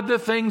God the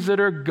things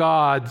that are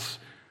God's.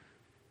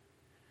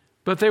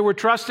 But they were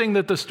trusting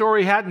that the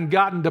story hadn't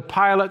gotten to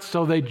Pilate,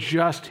 so they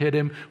just hit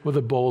him with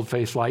a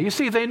bold-faced lie. You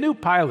see, they knew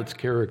Pilate's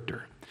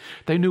character.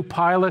 They knew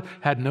Pilate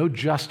had no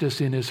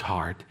justice in his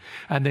heart,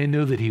 and they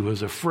knew that he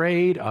was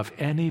afraid of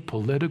any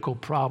political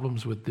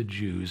problems with the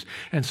Jews.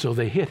 And so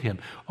they hit him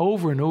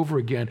over and over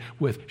again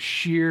with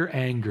sheer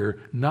anger,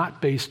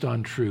 not based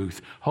on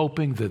truth,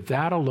 hoping that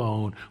that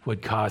alone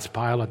would cause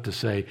Pilate to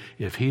say,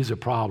 if he's a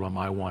problem,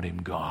 I want him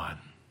gone.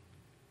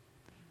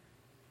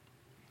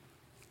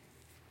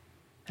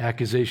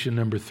 Accusation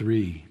number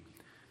 3.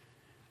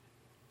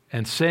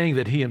 And saying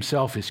that he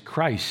himself is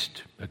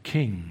Christ, a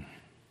king.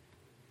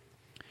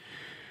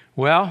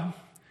 Well,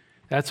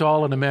 that's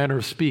all in a manner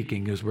of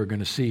speaking, as we're going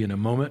to see in a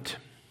moment.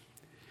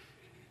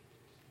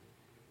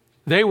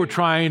 They were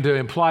trying to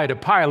imply to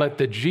Pilate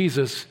that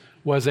Jesus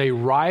was a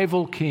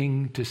rival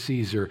king to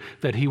Caesar,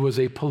 that he was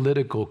a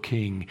political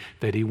king,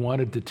 that he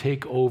wanted to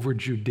take over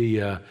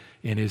Judea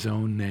in his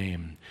own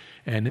name,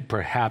 and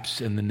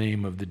perhaps in the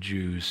name of the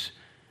Jews.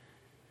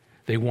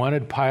 They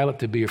wanted Pilate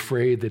to be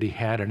afraid that he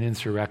had an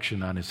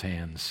insurrection on his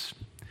hands.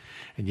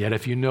 And yet,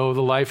 if you know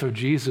the life of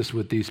Jesus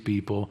with these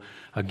people,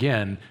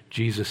 again,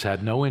 Jesus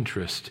had no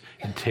interest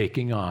in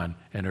taking on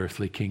an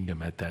earthly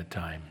kingdom at that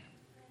time.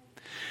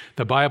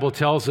 The Bible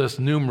tells us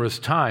numerous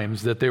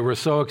times that they were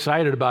so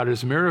excited about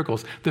his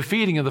miracles. The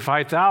feeding of the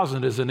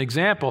 5,000 is an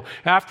example.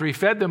 After he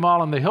fed them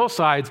all on the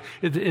hillsides,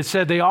 it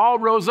said they all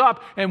rose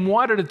up and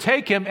wanted to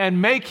take him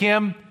and make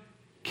him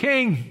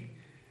king.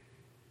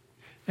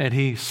 And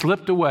he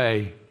slipped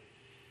away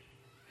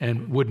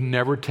and would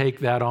never take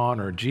that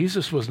honor.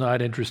 Jesus was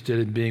not interested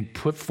in being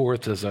put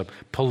forth as a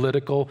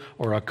political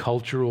or a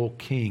cultural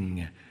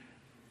king.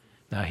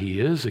 Now, he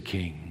is a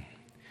king,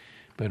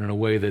 but in a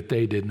way that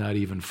they did not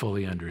even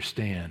fully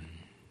understand.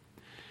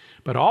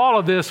 But all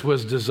of this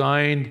was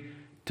designed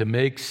to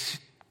make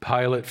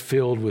Pilate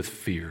filled with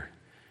fear,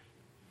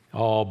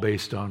 all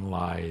based on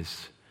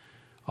lies,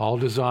 all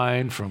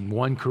designed from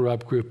one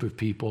corrupt group of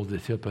people to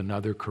tip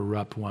another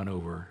corrupt one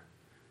over.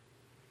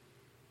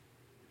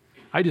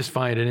 I just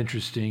find it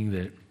interesting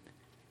that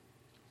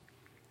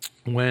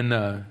when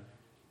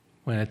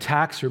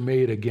attacks are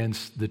made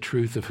against the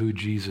truth of who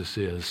Jesus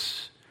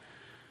is,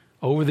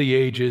 over the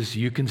ages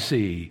you can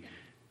see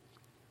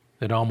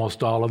that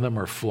almost all of them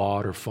are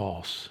flawed or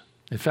false.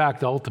 In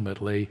fact,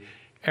 ultimately,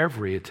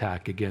 every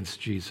attack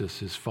against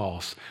Jesus is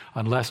false,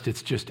 unless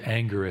it's just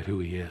anger at who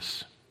he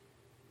is.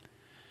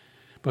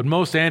 But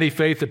most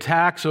anti-faith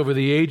attacks over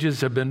the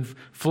ages have been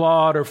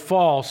flawed or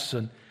false,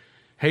 and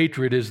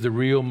hatred is the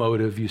real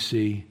motive, you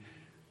see.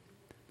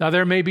 Now,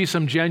 there may be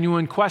some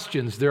genuine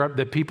questions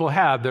that people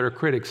have that are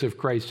critics of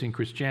Christ and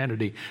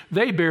Christianity.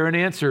 They bear an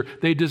answer.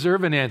 They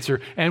deserve an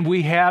answer, and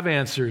we have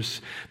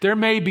answers. There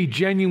may be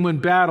genuine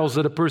battles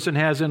that a person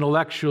has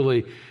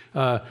intellectually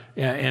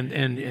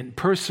and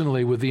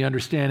personally with the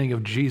understanding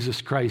of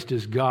Jesus Christ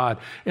as God,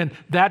 and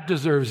that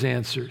deserves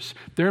answers.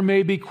 There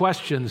may be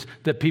questions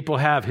that people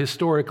have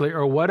historically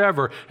or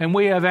whatever, and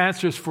we have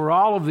answers for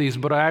all of these,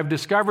 but I've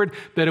discovered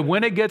that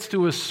when it gets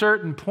to a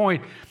certain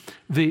point,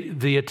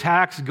 the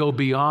attacks go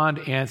beyond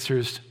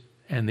answers,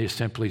 and they're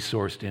simply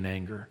sourced in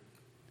anger.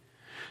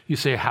 You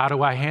say, how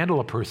do I handle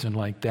a person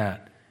like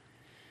that?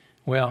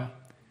 Well,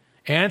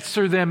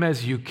 answer them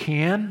as you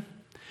can,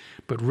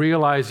 but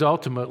realize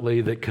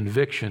ultimately that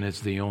conviction is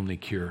the only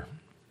cure.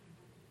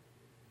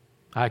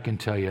 I can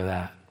tell you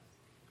that.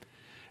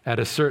 At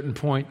a certain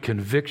point,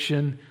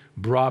 conviction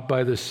brought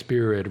by the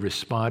Spirit,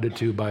 responded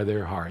to by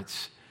their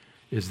hearts,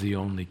 is the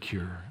only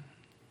cure.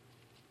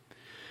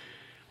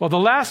 Well, the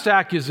last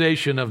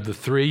accusation of the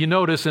 3, you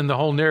notice in the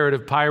whole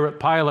narrative,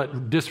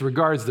 Pilate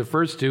disregards the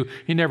first 2.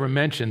 He never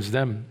mentions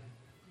them.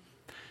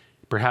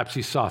 Perhaps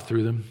he saw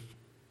through them.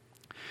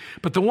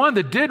 But the one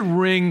that did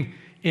ring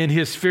in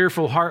his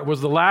fearful heart was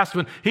the last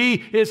one.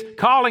 He is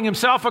calling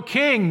himself a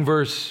king,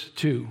 verse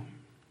 2.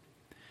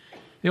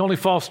 The only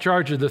false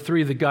charge of the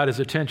 3 that got his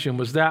attention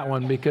was that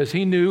one, because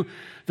he knew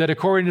that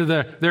according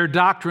to their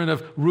doctrine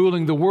of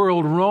ruling the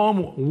world,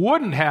 Rome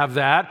wouldn't have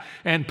that,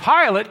 and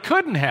Pilate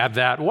couldn't have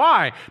that.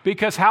 Why?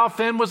 Because how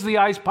thin was the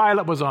ice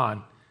Pilate was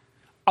on?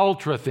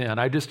 Ultra thin.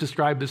 I just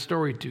described the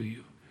story to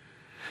you.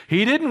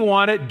 He didn't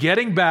want it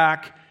getting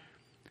back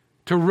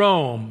to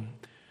Rome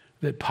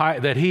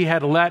that he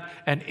had let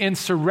an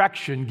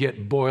insurrection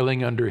get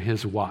boiling under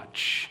his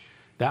watch.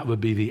 That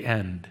would be the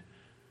end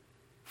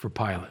for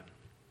Pilate.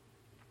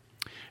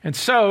 And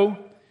so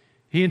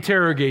he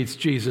interrogates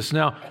Jesus.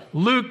 Now,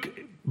 Luke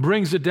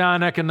brings it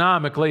down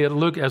economically,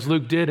 as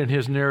Luke did in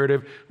his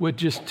narrative, with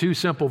just 2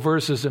 simple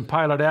verses. And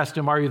Pilate asked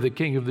him, "Are you the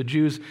king of the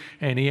Jews?"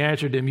 And he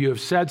answered him, "You have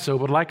said so."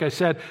 But like I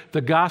said, the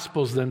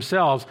Gospels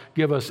themselves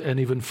give us an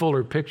even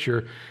fuller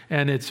picture.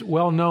 And it's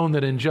well known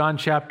that in John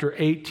chapter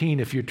 18,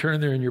 if you turn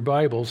there in your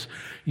Bibles,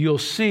 you'll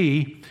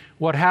see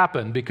what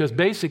happened. Because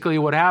basically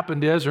what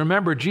happened is,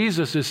 remember,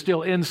 Jesus is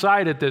still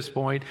inside at this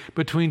point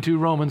between 2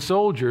 Roman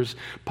soldiers.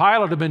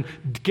 Pilate had been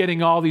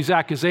getting all these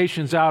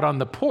accusations out on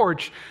the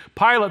porch.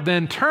 Pilate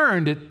then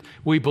turned,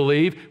 we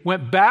believe,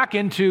 went back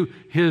into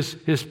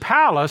his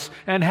palace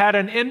and had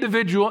an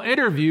individual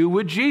interview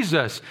with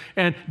Jesus.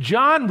 And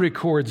John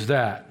records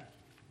that.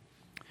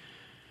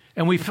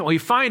 And we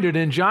find it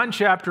in John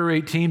chapter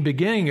 18,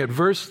 beginning at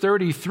verse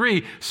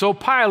 33. So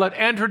Pilate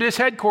entered his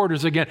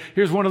headquarters again.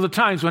 Here's one of the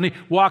times when he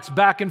walks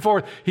back and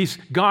forth. He's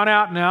gone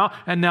out now,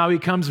 and now he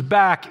comes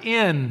back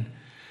in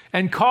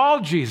and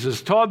called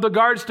Jesus, told the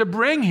guards to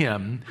bring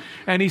him.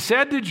 And he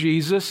said to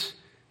Jesus,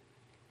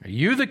 "Are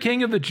you the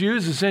king of the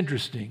Jews?" It's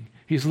interesting.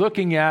 He's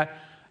looking at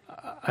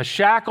a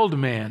shackled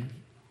man,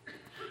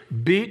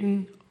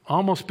 beaten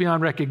almost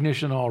beyond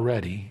recognition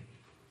already,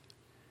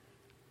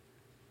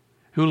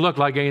 who looked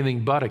like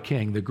anything but a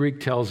king. The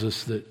Greek tells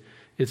us that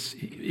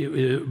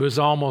it was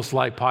almost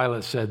like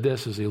Pilate said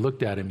this as he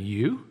looked at him,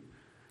 "You?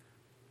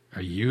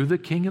 Are you the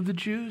king of the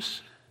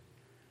Jews?"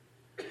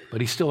 But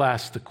he still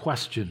asked the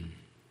question.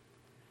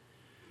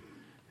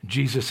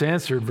 Jesus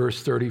answered,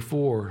 verse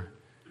 34,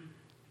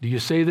 "Do you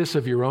say this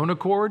of your own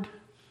accord,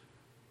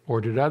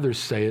 or did others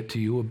say it to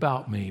you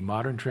about me?"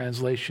 Modern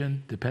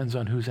translation, depends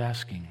on who's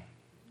asking.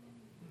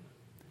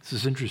 This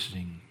is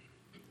interesting.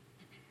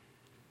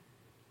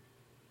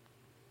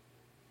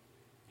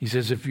 He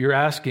says, if you're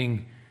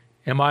asking,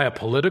 am I a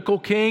political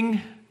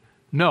king?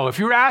 No. If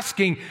you're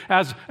asking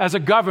as a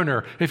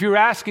governor, if you're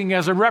asking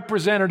as a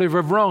representative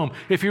of Rome,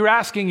 if you're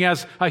asking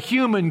as a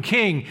human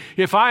king,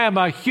 if I am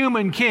a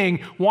human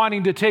king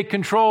wanting to take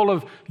control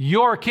of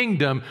your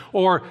kingdom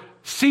or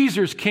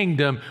Caesar's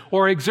kingdom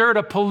or exert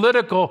a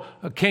political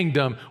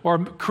kingdom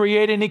or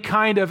create any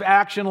kind of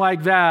action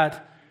like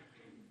that,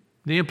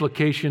 the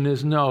implication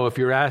is no, if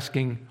you're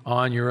asking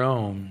on your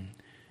own.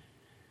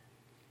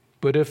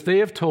 But if they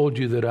have told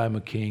you that I'm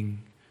a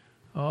king,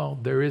 oh,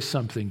 there is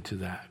something to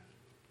that.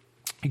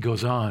 He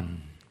goes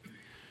on.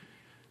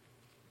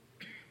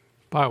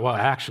 Well,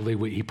 actually,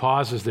 he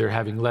pauses there,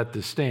 having let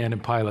this stand,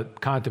 and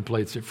Pilate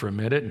contemplates it for a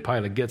minute, and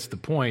Pilate gets the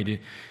point.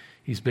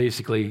 He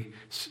basically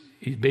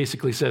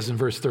says in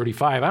verse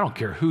 35, "I don't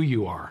care who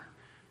you are.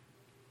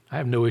 I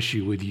have no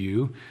issue with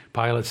you."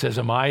 Pilate says,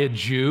 "Am I a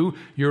Jew?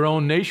 Your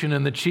own nation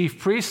and the chief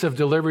priests have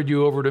delivered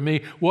you over to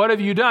me. What have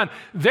you done?"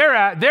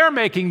 They're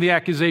making the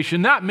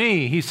accusation, not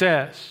me, he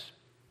says.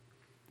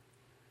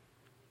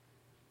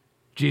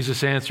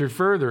 Jesus answered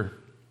further,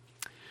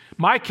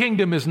 "My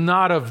kingdom is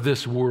not of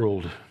this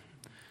world.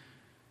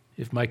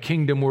 If my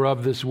kingdom were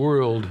of this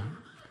world,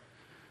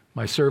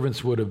 my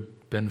servants would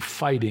have been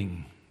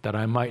fighting that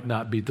I might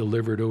not be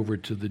delivered over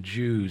to the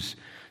Jews."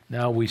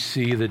 Now we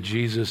see that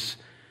Jesus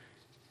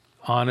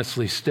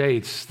honestly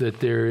states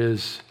that there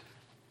is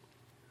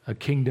a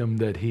kingdom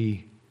that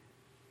he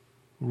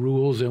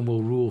rules and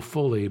will rule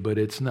fully, but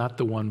it's not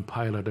the one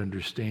Pilate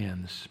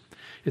understands.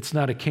 It's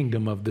not a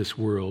kingdom of this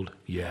world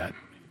yet.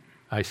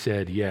 I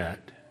said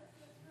yet.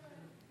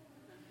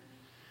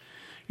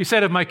 He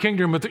said, if my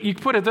kingdom, you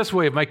put it this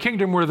way, if my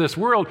kingdom were this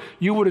world,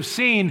 you would have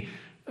seen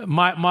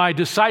my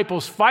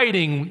disciples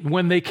fighting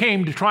when they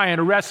came to try and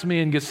arrest me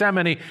in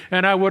Gethsemane,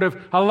 and I would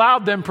have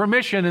allowed them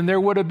permission, and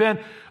there would have been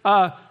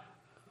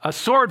a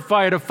sword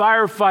fight, a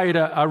firefight,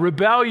 a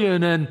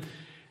rebellion, and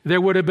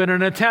there would have been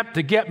an attempt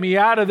to get me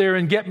out of there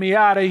and get me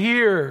out of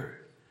here.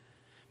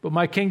 But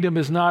my kingdom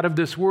is not of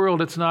this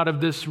world. It's not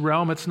of this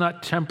realm. It's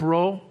not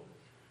temporal.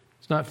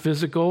 It's not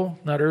physical,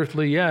 not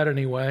earthly yet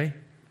anyway.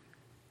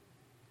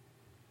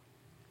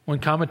 One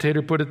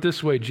commentator put it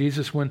this way,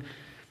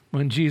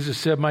 when Jesus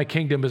said, "My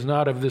kingdom is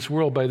not of this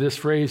world," by this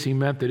phrase he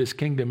meant that his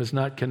kingdom is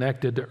not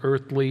connected to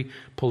earthly,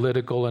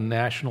 political, and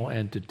national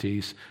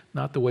entities,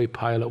 not the way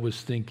Pilate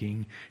was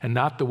thinking, and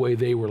not the way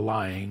they were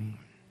lying.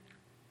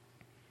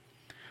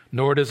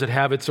 Nor does it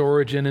have its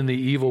origin in the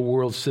evil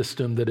world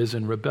system that is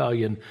in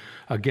rebellion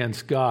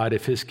against God.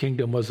 If his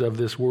kingdom was of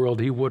this world,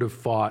 he would have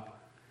fought.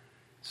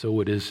 So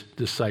would his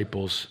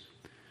disciples.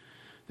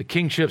 The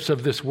kingships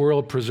of this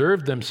world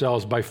preserved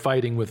themselves by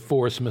fighting with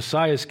force.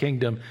 Messiah's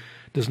kingdom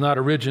does not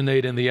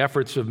originate in the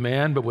efforts of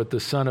man, but with the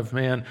Son of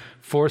Man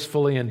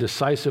forcefully and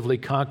decisively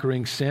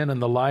conquering sin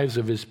and the lives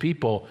of his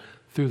people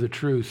through the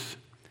truth,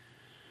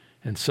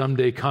 and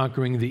someday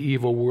conquering the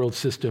evil world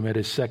system at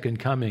his second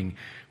coming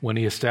when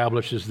he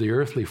establishes the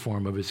earthly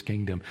form of his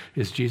kingdom.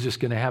 Is Jesus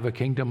going to have a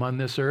kingdom on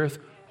this earth?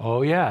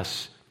 Oh,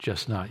 yes,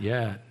 just not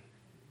yet.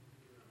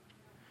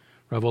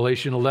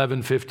 Revelation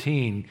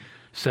 11:15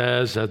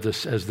 says,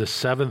 as the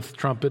seventh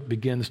trumpet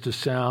begins to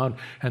sound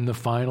and the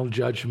final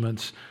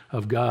judgments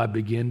of God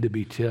begin to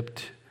be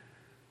tipped,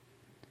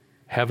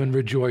 heaven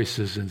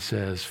rejoices and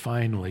says,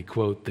 finally,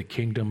 quote, "The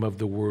kingdom of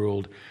the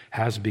world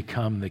has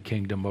become the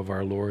kingdom of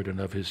our Lord and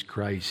of his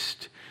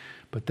Christ."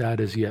 But that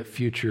is yet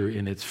future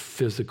in its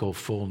physical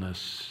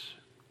fullness.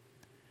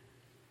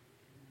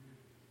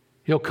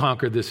 He'll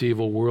conquer this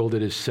evil world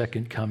at his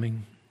second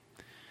coming.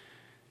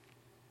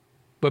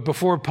 But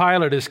before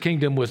Pilate, his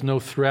kingdom was no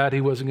threat.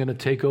 He wasn't going to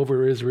take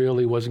over Israel.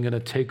 He wasn't going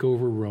to take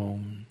over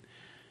Rome.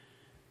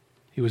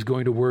 He was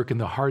going to work in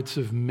the hearts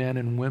of men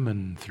and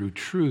women through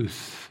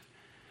truth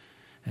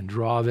and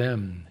draw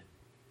them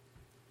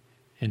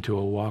into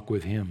a walk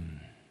with him.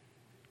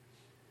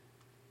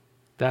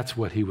 That's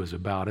what he was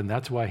about, and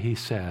that's why he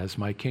says,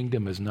 my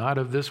kingdom is not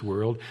of this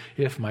world.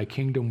 If my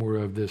kingdom were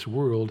of this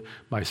world,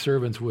 my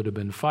servants would have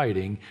been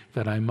fighting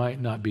that I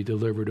might not be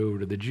delivered over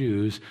to the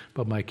Jews,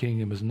 but my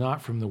kingdom is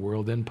not from the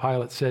world. Then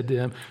Pilate said to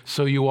him,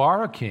 so you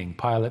are a king.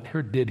 Pilate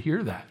did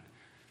hear that.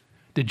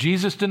 Did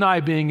Jesus deny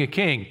being a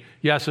king?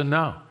 Yes and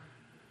no.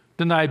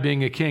 Denied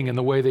being a king, and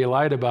the way they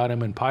lied about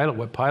him, and Pilate,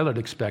 what Pilate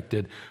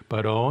expected.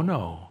 But oh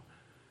no,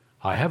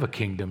 I have a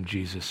kingdom,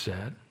 Jesus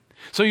said.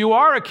 So you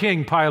are a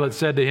king, Pilate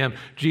said to him.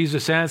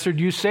 Jesus answered,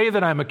 you say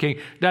that I'm a king.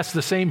 That's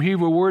the same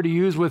Hebrew word he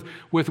used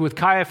with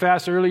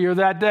Caiaphas earlier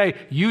that day.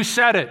 You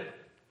said it.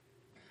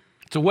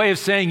 It's a way of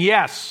saying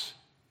yes.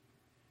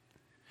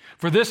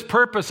 For this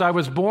purpose I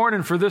was born,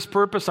 and for this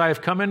purpose I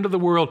have come into the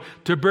world,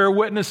 to bear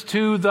witness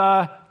to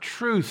the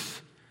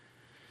truth.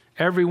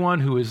 Everyone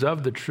who is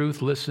of the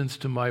truth listens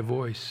to my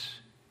voice.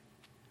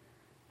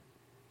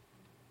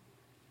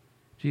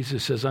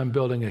 Jesus says, I'm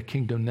building a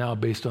kingdom now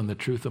based on the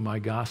truth of my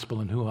gospel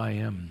and who I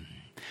am.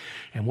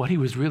 And what he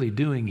was really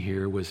doing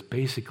here was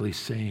basically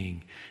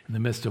saying, in the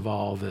midst of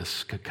all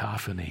this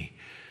cacophony,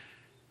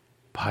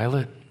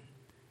 Pilate,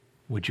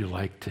 would you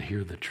like to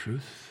hear the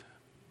truth?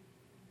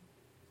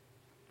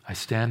 I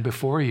stand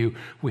before you.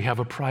 We have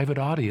a private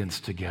audience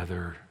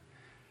together.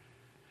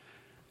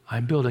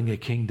 I'm building a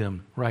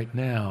kingdom right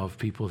now of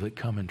people that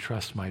come and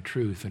trust my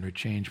truth and are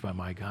changed by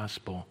my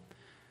gospel.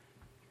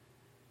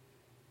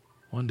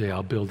 One day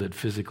I'll build it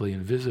physically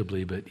and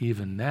visibly, but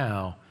even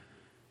now,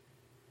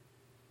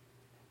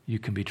 you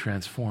can be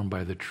transformed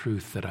by the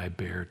truth that I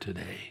bear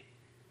today.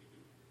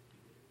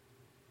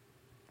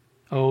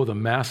 Oh, the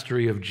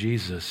mastery of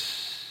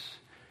Jesus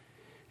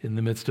in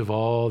the midst of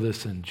all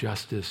this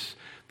injustice,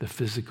 the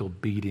physical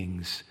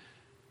beatings,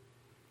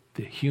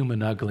 the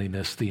human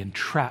ugliness, the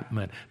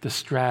entrapment, the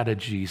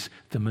strategies,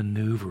 the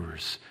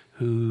maneuvers.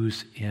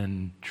 Who's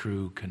in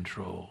true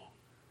control?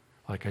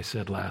 Like I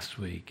said last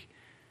week,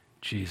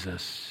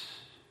 Jesus.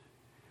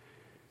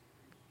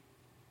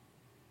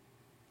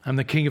 I'm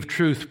the King of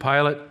truth,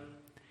 Pilate.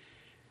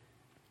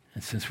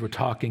 And since we're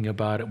talking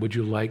about it, would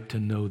you like to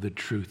know the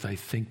truth? I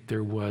think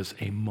there was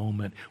a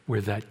moment where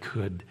that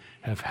could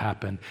have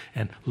happened.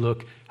 And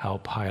look how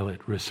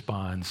Pilate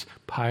responds.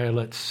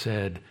 Pilate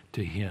said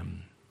to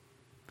him,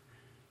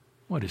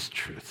 what is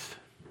truth?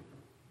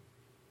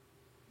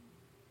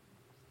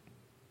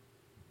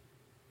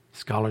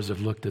 Scholars have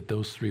looked at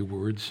those three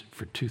words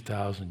for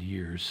 2,000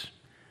 years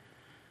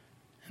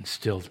and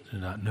still do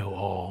not know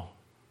all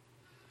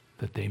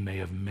that they may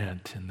have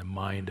meant in the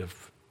mind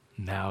of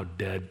now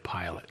dead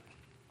Pilate.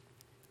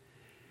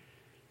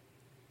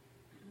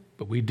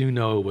 But we do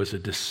know it was a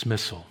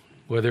dismissal,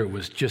 whether it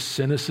was just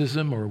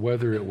cynicism or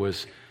whether it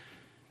was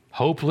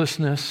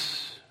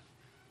hopelessness.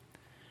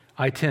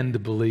 I tend to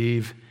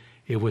believe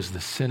it was the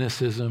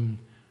cynicism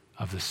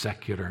of the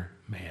secular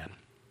man.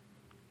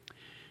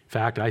 In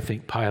fact, I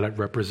think Pilate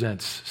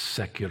represents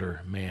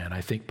secular man.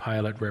 I think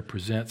Pilate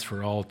represents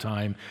for all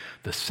time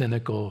the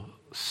cynical,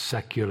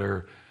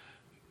 secular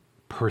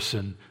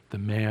person, the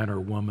man or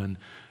woman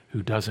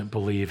who doesn't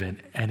believe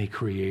in any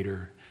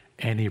creator,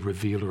 any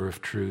revealer of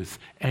truth,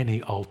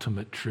 any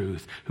ultimate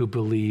truth, who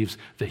believes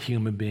that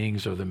human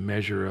beings are the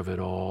measure of it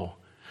all.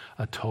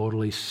 A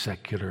totally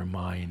secular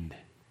mind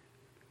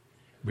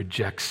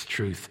rejects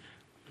truth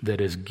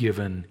that is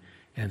given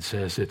and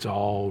says it's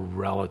all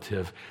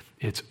relative.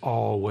 It's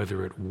all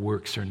whether it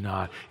works or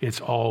not. It's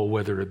all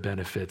whether it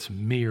benefits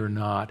me or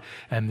not.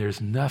 And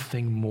there's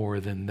nothing more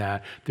than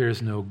that.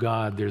 There's no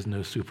God. There's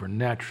no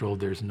supernatural.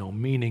 There's no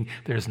meaning.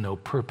 There's no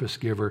purpose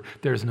giver.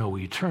 There's no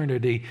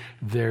eternity.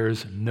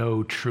 There's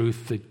no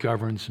truth that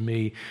governs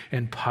me.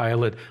 And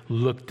Pilate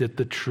looked at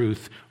the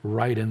truth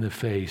right in the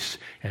face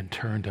and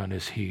turned on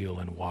his heel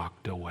and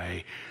walked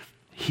away.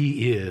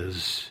 He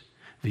is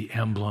the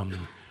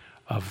emblem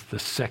of the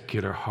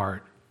secular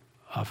heart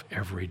of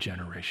every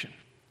generation.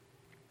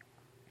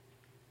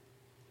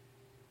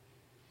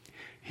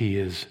 He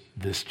is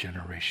this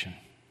generation.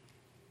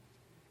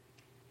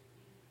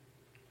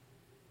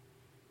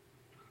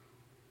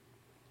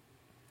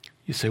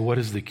 You say, what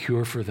is the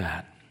cure for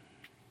that?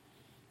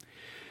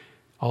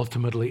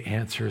 Ultimately,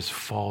 answers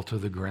fall to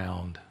the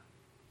ground.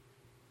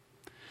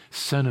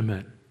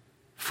 Sentiment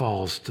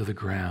falls to the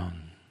ground.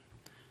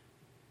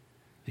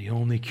 The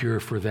only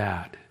cure for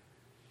that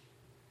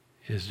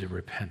is the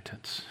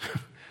repentance.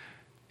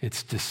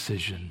 It's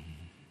decision.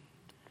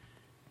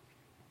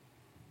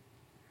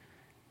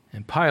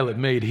 And Pilate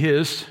made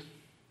his.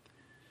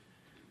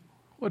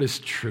 What is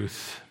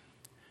truth?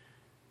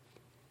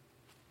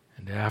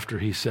 And after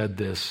he said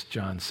this,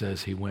 John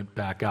says he went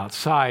back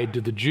outside to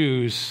the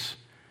Jews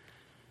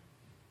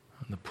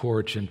on the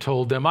porch and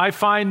told them, I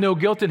find no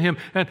guilt in him.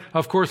 And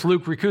of course,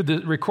 Luke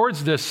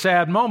records this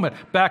sad moment.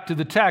 Back to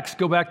the text.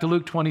 Go back to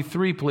Luke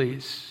 23,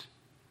 please.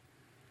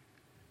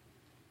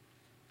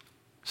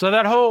 So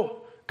that whole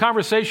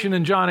conversation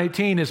in John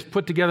 18 is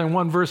put together in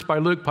one verse by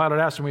Luke. Pilate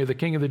asked him, are you the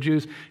king of the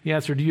Jews? He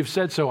answered, you've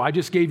said so. I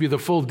just gave you the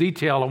full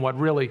detail on what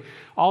really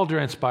all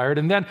transpired.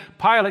 And then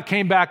Pilate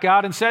came back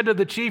out and said to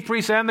the chief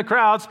priests and the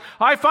crowds,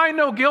 I find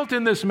no guilt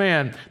in this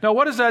man. Now,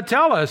 what does that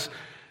tell us?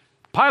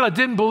 Pilate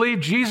didn't believe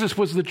Jesus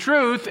was the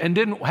truth and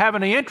didn't have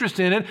any interest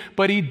in it,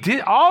 but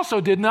he also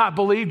did not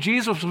believe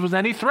Jesus was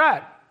any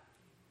threat.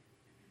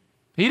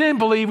 He didn't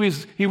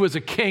believe he was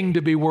a king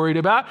to be worried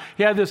about.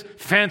 He had this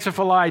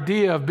fanciful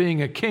idea of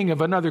being a king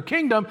of another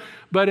kingdom,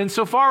 but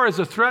insofar as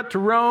a threat to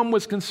Rome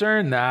was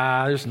concerned,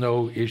 there's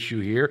no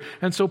issue here.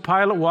 And so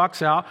Pilate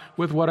walks out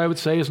with what I would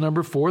say is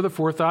number 4, the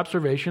fourth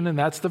observation, and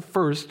that's the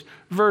first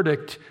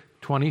verdict.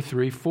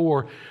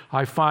 23:4,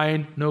 I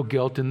find no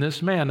guilt in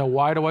this man. Now,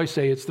 why do I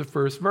say it's the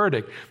first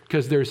verdict?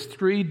 Because there's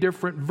 3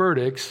 different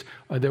verdicts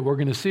that we're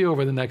going to see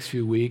over the next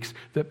few weeks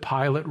that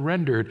Pilate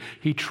rendered.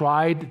 He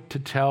tried to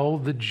tell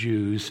the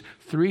Jews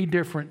 3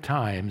 different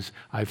times,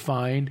 I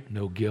find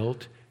no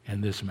guilt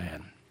in this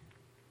man.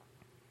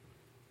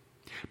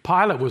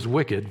 Pilate was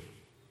wicked,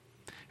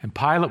 and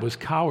Pilate was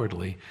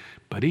cowardly,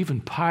 but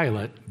even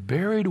Pilate,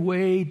 buried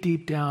way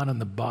deep down on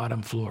the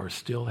bottom floor,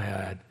 still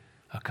had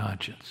a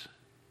conscience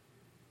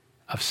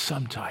of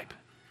some type.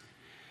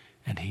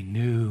 And he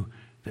knew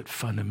that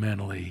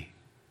fundamentally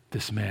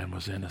this man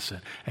was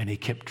innocent. And he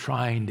kept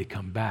trying to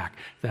come back.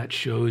 That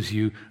shows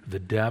you the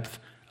depth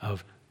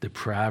of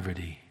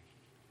depravity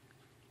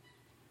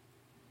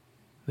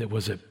that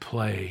was at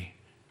play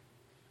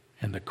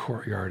in the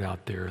courtyard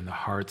out there in the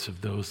hearts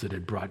of those that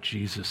had brought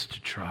Jesus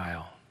to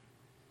trial.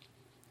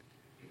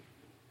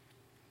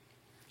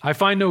 I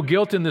find no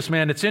guilt in this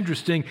man. It's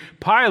interesting.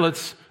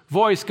 Pilate's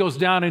voice goes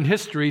down in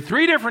history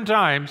 3 different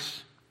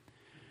times,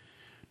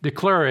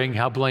 declaring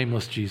how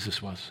blameless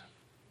Jesus was.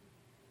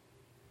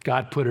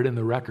 God put it in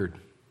the record.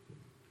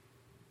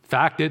 In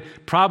fact,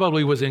 it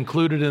probably was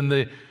included in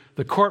the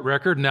court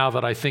record, now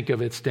that I think of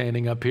it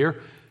standing up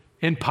here,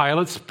 in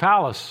Pilate's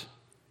palace.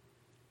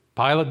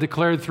 Pilate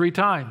declared 3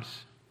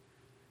 times,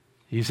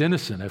 he's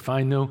innocent. I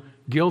find no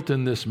guilt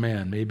in this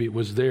man. Maybe it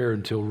was there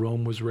until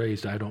Rome was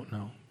raised. I don't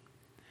know.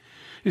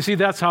 You see,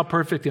 that's how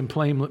perfect and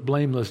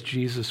blameless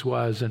Jesus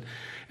was.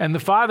 And the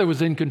Father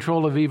was in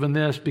control of even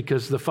this,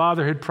 because the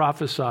Father had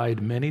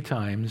prophesied many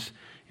times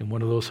in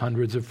one of those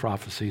hundreds of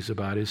prophecies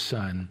about his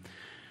Son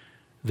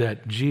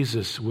that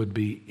Jesus would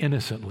be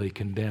innocently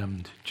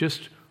condemned.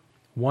 Just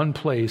one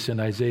place in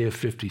Isaiah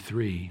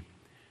 53,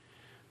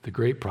 the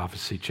great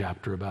prophecy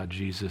chapter about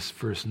Jesus,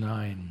 verse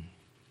 9.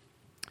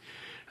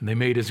 And they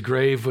made his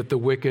grave with the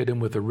wicked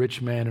and with the rich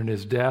man in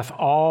his death,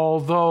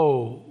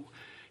 although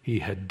he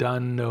had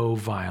done no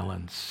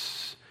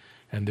violence,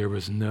 and there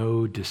was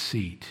no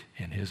deceit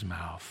in his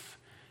mouth.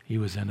 He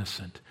was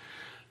innocent.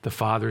 The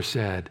Father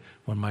said,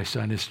 when my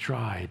Son is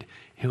tried,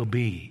 he'll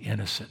be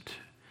innocent.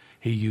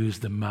 He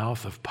used the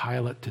mouth of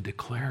Pilate to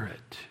declare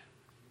it.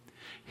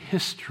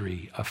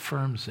 History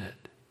affirms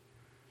it.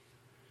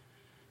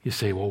 You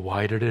say, well,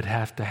 why did it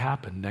have to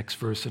happen? Next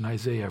verse in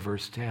Isaiah,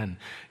 verse 10.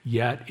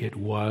 Yet it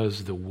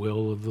was the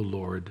will of the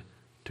Lord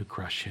to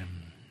crush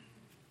him.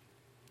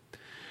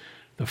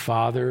 The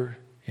Father,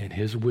 in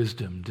his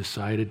wisdom,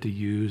 decided to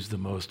use the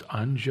most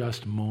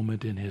unjust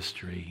moment in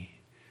history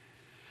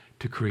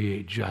to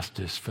create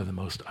justice for the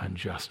most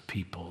unjust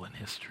people in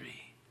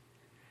history.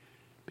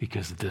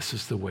 Because this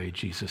is the way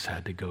Jesus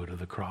had to go to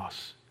the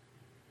cross.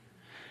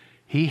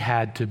 He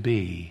had to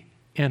be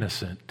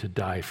innocent to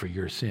die for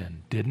your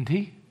sin, didn't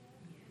he?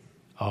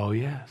 Oh,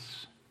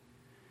 yes.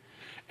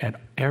 And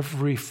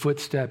every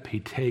footstep he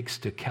takes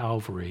to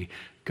Calvary,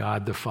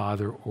 God the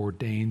Father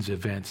ordains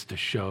events to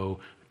show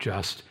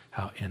just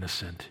how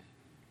innocent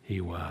he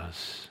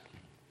was.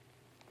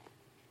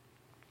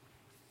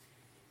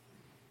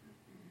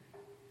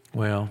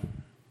 Well,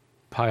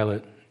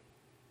 Pilate,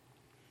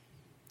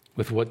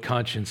 with what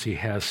conscience he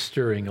has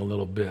stirring a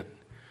little bit,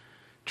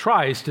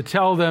 tries to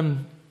tell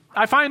them,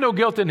 I find no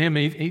guilt in him.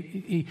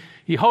 He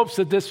hopes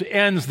that this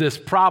ends this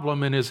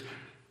problem in his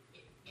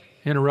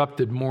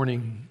interrupted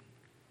mourning.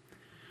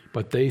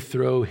 But they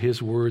throw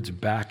his words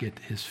back at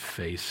his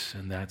face,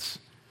 and that's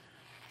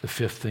the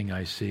 5th thing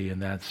I see,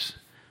 and that's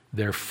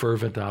their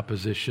fervent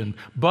opposition.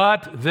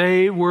 But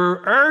they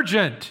were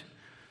urgent,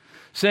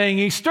 saying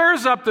he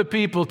stirs up the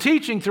people,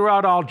 teaching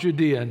throughout all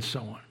Judea and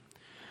so on.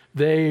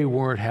 They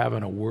weren't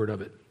having a word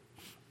of it.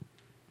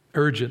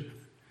 Urgent.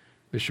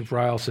 Bishop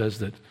Ryle says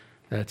that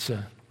that's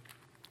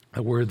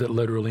a word that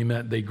literally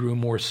meant they grew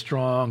more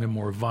strong and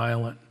more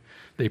violent.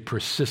 They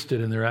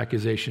persisted in their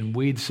accusation.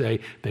 We'd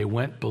say they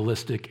went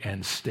ballistic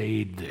and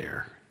stayed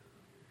there.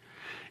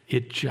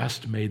 It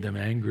just made them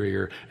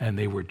angrier, and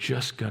they were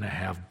just going to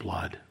have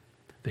blood.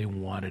 They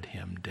wanted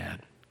him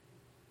dead.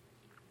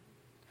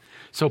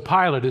 So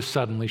Pilate is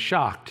suddenly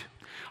shocked.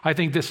 I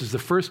think this is the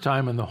first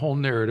time in the whole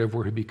narrative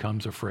where he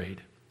becomes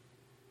afraid.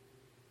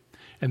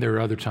 And there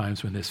are other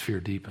times when this fear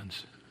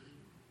deepens.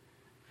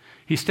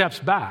 He steps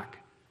back.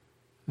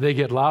 They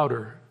get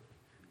louder.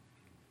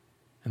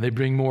 And they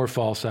bring more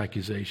false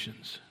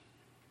accusations.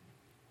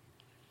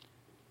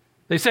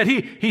 They said,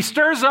 he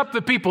stirs up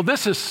the people.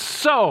 This is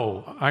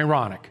so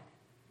ironic.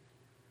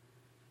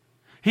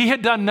 He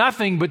had done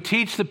nothing but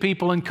teach the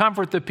people and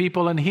comfort the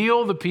people and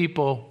heal the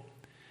people.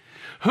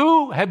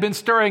 Who had been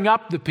stirring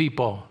up the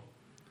people?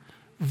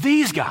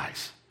 These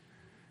guys.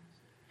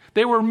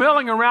 They were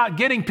milling around,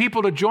 getting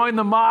people to join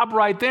the mob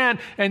right then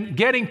and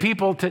getting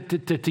people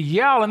to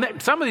yell.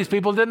 And some of these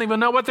people didn't even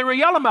know what they were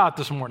yelling about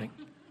this morning.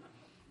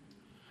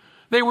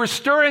 They were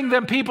stirring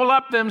them people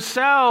up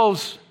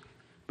themselves,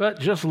 but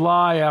just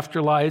lie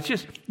after lie. It's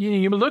just,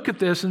 you look at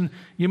this and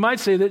you might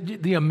say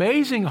that the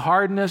amazing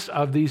hardness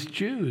of these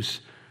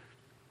Jews.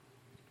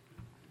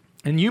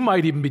 And you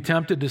might even be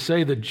tempted to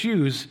say the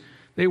Jews,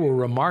 they were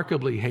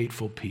remarkably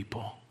hateful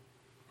people.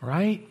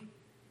 Right?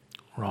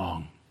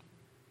 Wrong.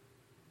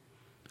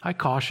 I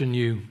caution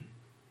you.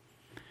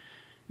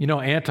 You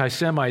know,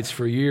 anti-Semites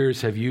for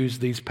years have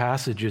used these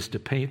passages to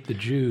paint the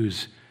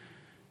Jews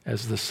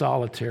as the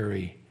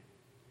solitary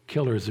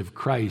killers of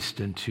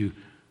Christ and to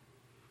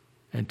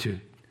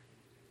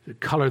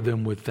color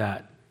them with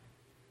that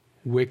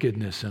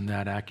wickedness and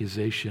that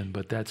accusation.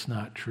 But that's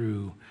not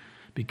true,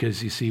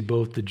 because you see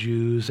both the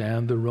Jews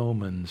and the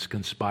Romans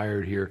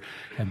conspired here,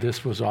 and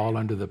this was all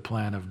under the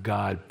plan of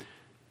God.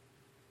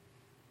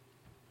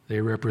 They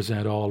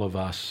represent all of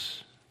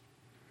us.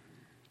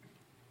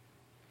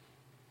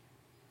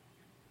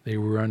 They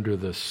were under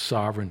the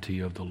sovereignty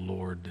of the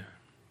Lord.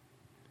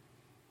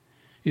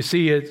 You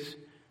see,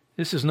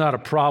 this is not a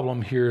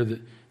problem here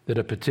that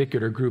a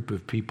particular group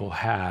of people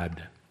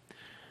had.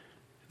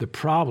 The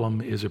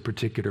problem is a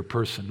particular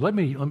person. Let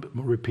me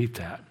repeat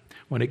that.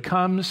 When it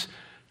comes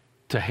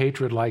to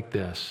hatred like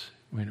this,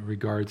 when it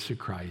regards to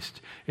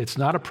Christ, it's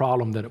not a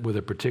problem with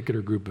a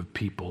particular group of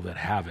people that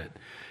have it.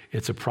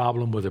 It's a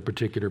problem with a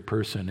particular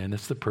person, and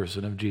it's the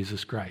person of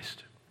Jesus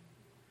Christ.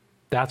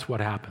 That's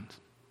what happens.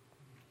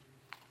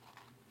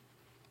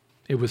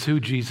 It was who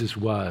Jesus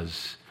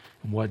was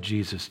and what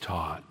Jesus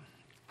taught.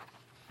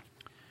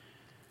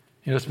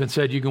 You know, it's been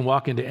said you can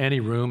walk into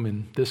any room,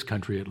 in this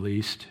country at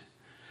least,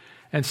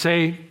 and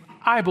say,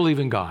 I believe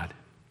in God.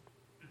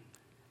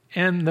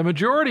 And the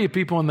majority of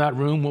people in that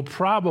room will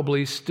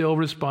probably still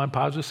respond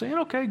positively,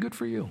 saying, okay, good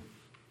for you.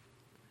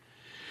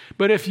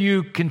 But if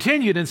you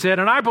continued and said,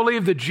 and I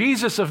believe that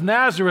Jesus of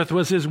Nazareth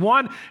was his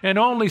one and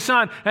only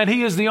Son, and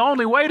he is the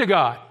only way to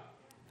God,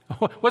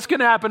 what's going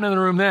to happen in the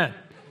room then?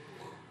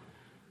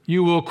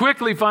 You will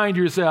quickly find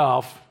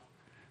yourself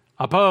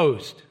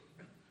opposed,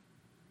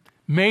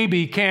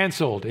 maybe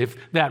canceled if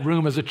that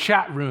room is a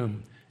chat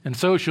room and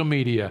social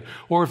media,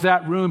 or if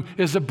that room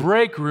is a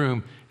break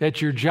room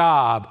at your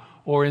job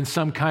or in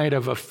some kind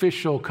of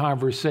official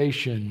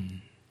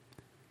conversation.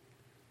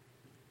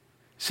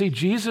 See,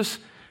 Jesus,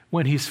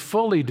 when he's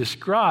fully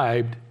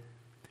described,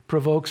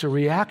 provokes a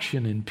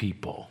reaction in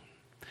people.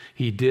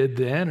 He did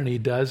then and he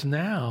does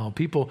now.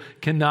 People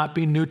cannot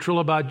be neutral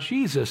about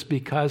Jesus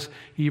because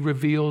he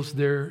reveals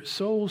their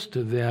souls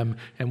to them,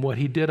 and what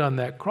he did on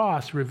that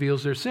cross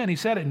reveals their sin. He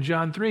said it in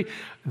John 3,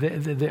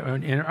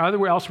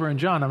 elsewhere in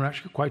John, I'm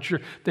not quite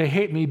sure, they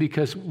hate me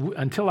because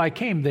until I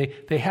came,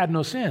 they had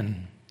no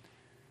sin.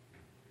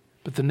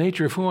 But the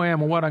nature of who I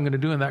am and what I'm going to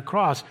do on that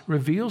cross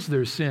reveals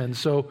their sin.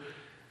 So,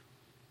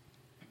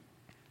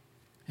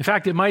 in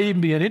fact, it might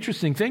even be an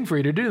interesting thing for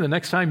you to do the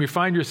next time you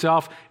find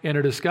yourself in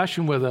a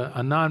discussion with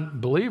a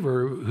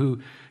non-believer who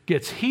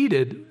gets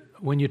heated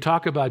when you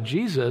talk about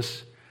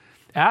Jesus.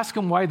 Ask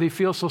them why they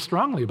feel so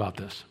strongly about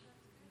this.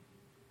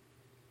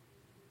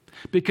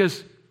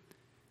 Because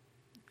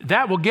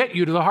that will get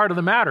you to the heart of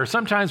the matter.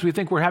 Sometimes we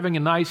think we're having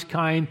a nice,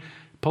 kind,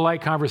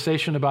 polite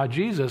conversation about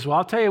Jesus. Well,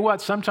 I'll tell you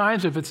what,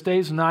 sometimes if it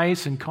stays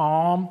nice and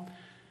calm,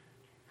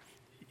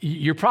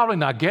 you're probably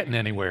not getting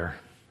anywhere.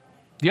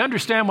 Do you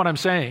understand what I'm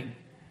saying?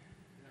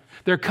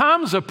 There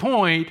comes a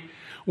point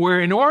where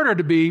in order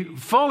to be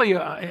fully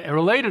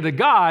related to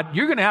God,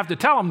 you're going to have to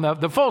tell them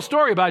the full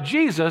story about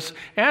Jesus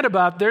and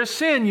about their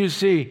sin, you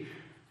see.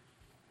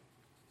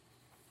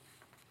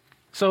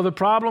 So the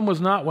problem was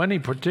not any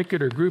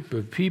particular group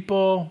of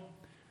people,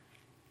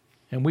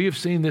 and we have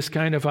seen this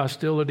kind of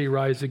hostility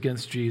rise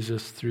against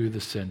Jesus through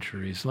the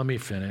centuries. Let me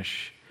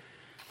finish.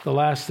 The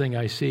last thing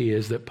I see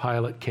is that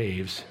Pilate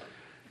caves,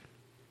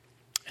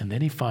 and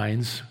then he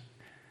finds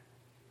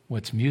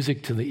what's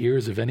music to the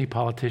ears of any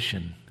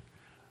politician,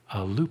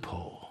 a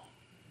loophole.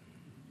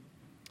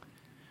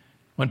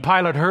 When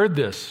Pilate heard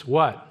this,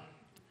 what?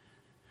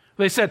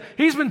 They said,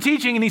 he's been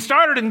teaching and he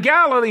started in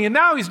Galilee and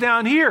now he's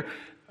down here.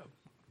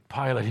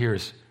 Pilate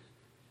hears,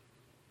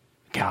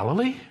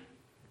 Galilee?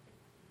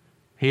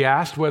 He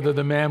asked whether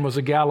the man was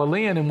a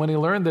Galilean, and when he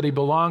learned that he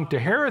belonged to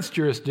Herod's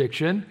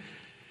jurisdiction,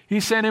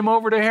 he sent him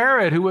over to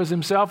Herod, who was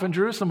himself in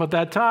Jerusalem at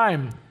that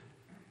time.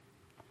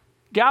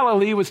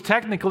 Galilee was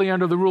technically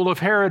under the rule of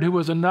Herod, who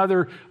was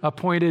another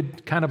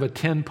appointed kind of a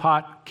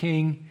tin-pot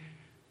king.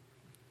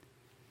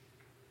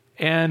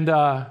 And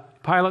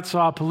Pilate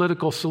saw a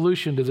political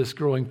solution to this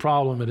growing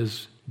problem at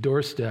his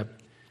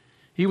doorstep.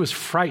 He was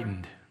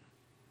frightened.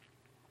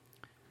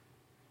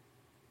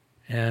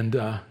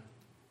 And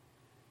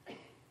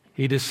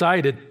he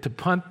decided to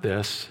punt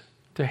this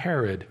to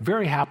Herod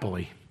very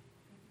happily.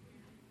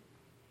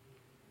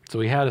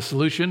 So he had a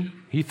solution.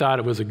 He thought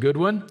it was a good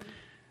one.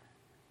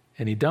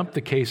 And he dumped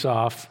the case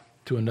off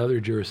to another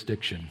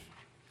jurisdiction.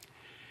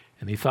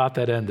 And he thought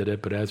that ended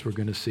it, but as we're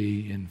going to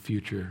see in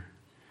future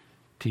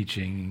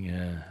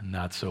teaching,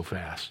 not so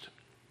fast.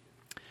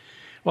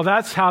 Well,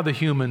 that's how the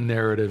human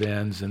narrative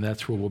ends, and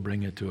that's where we'll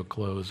bring it to a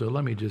close. So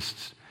let me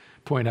just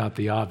point out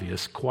the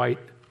obvious. Quite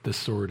the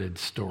sordid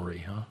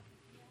story,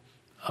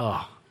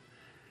 huh?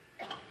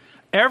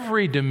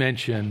 Every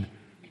dimension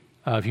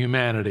of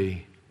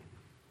humanity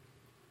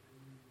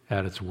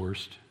at its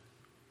worst.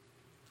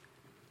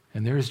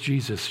 And there's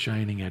Jesus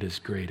shining at his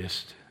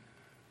greatest.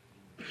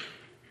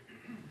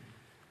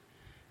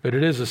 But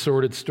it is a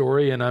sordid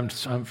story, and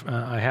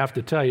I have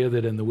to tell you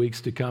that in the weeks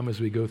to come, as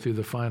we go through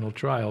the final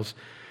trials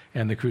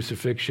and the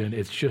crucifixion,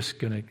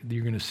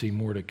 you're going to see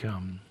more to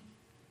come.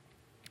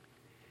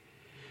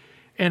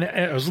 And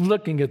I was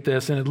looking at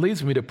this, and it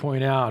leads me to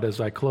point out as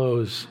I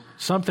close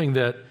something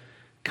that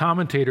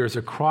commentators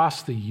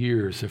across the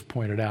years have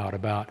pointed out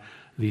about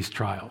these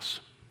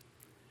trials.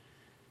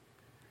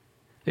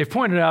 They've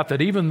pointed out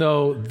that even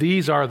though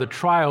these are the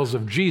trials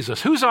of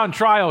Jesus, who's on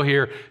trial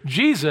here?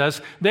 Jesus.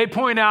 They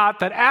point out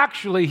that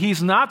actually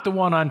he's not the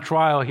one on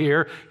trial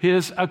here.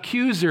 His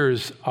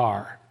accusers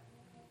are.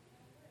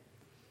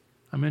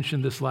 I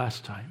mentioned this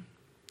last time.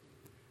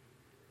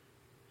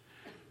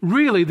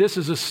 Really, this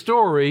is a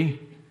story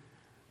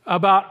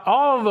about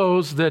all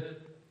those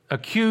that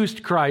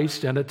accused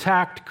Christ and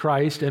attacked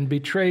Christ and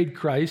betrayed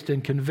Christ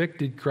and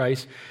convicted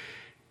Christ.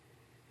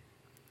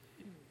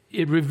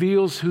 It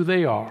reveals who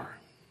they are.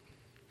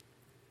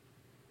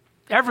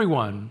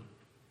 Everyone,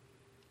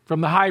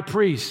 from the high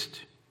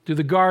priest to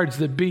the guards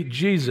that beat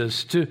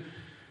Jesus to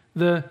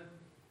the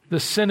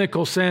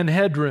cynical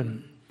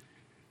Sanhedrin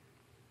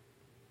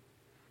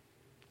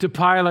to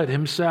Pilate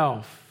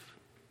himself.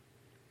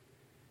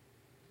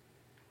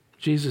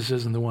 Jesus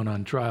isn't the one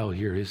on trial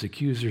here. His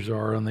accusers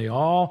are, and they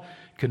all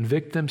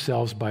convict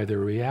themselves by their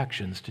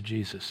reactions to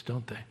Jesus,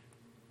 don't they?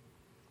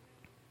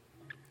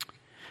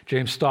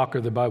 James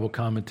Stalker, the Bible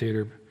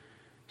commentator,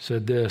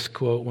 said this,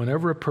 quote,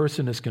 "Whenever a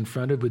person is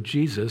confronted with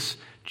Jesus,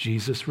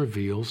 Jesus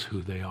reveals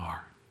who they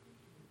are."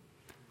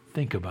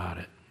 Think about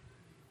it.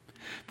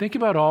 Think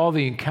about all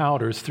the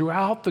encounters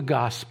throughout the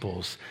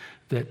Gospels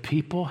that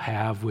people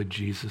have with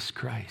Jesus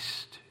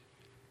Christ.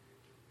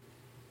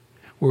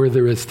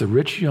 Whether it's the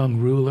rich young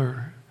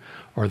ruler,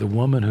 or the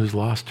woman who's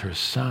lost her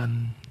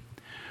son,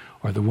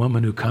 or the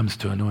woman who comes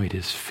to anoint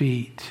his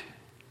feet.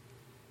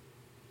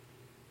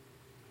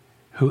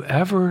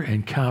 Whoever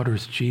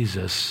encounters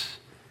Jesus,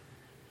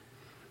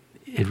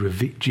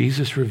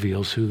 Jesus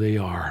reveals who they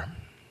are.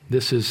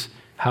 This is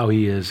how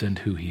he is and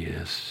who he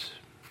is.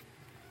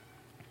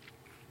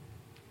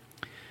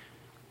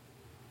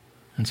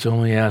 And so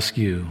let me ask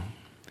you,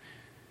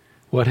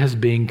 what has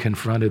being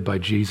confronted by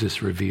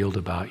Jesus revealed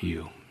about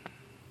you?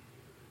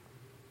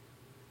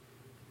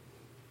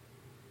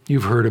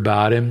 You've heard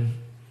about him.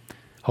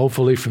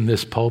 Hopefully from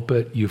this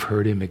pulpit, you've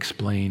heard him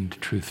explained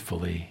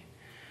truthfully.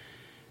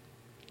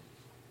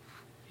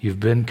 You've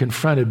been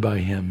confronted by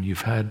him.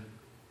 You've had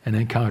an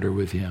encounter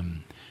with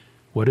him.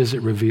 What has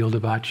it revealed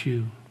about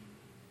you?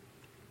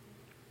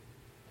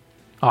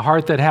 A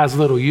heart that has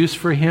little use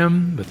for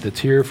him, but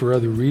that's here for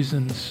other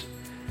reasons,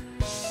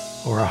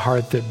 or a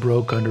heart that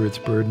broke under its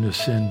burden of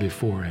sin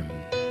before him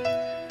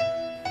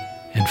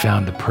and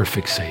found a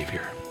perfect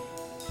Savior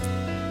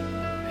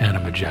and a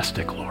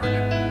majestic Lord.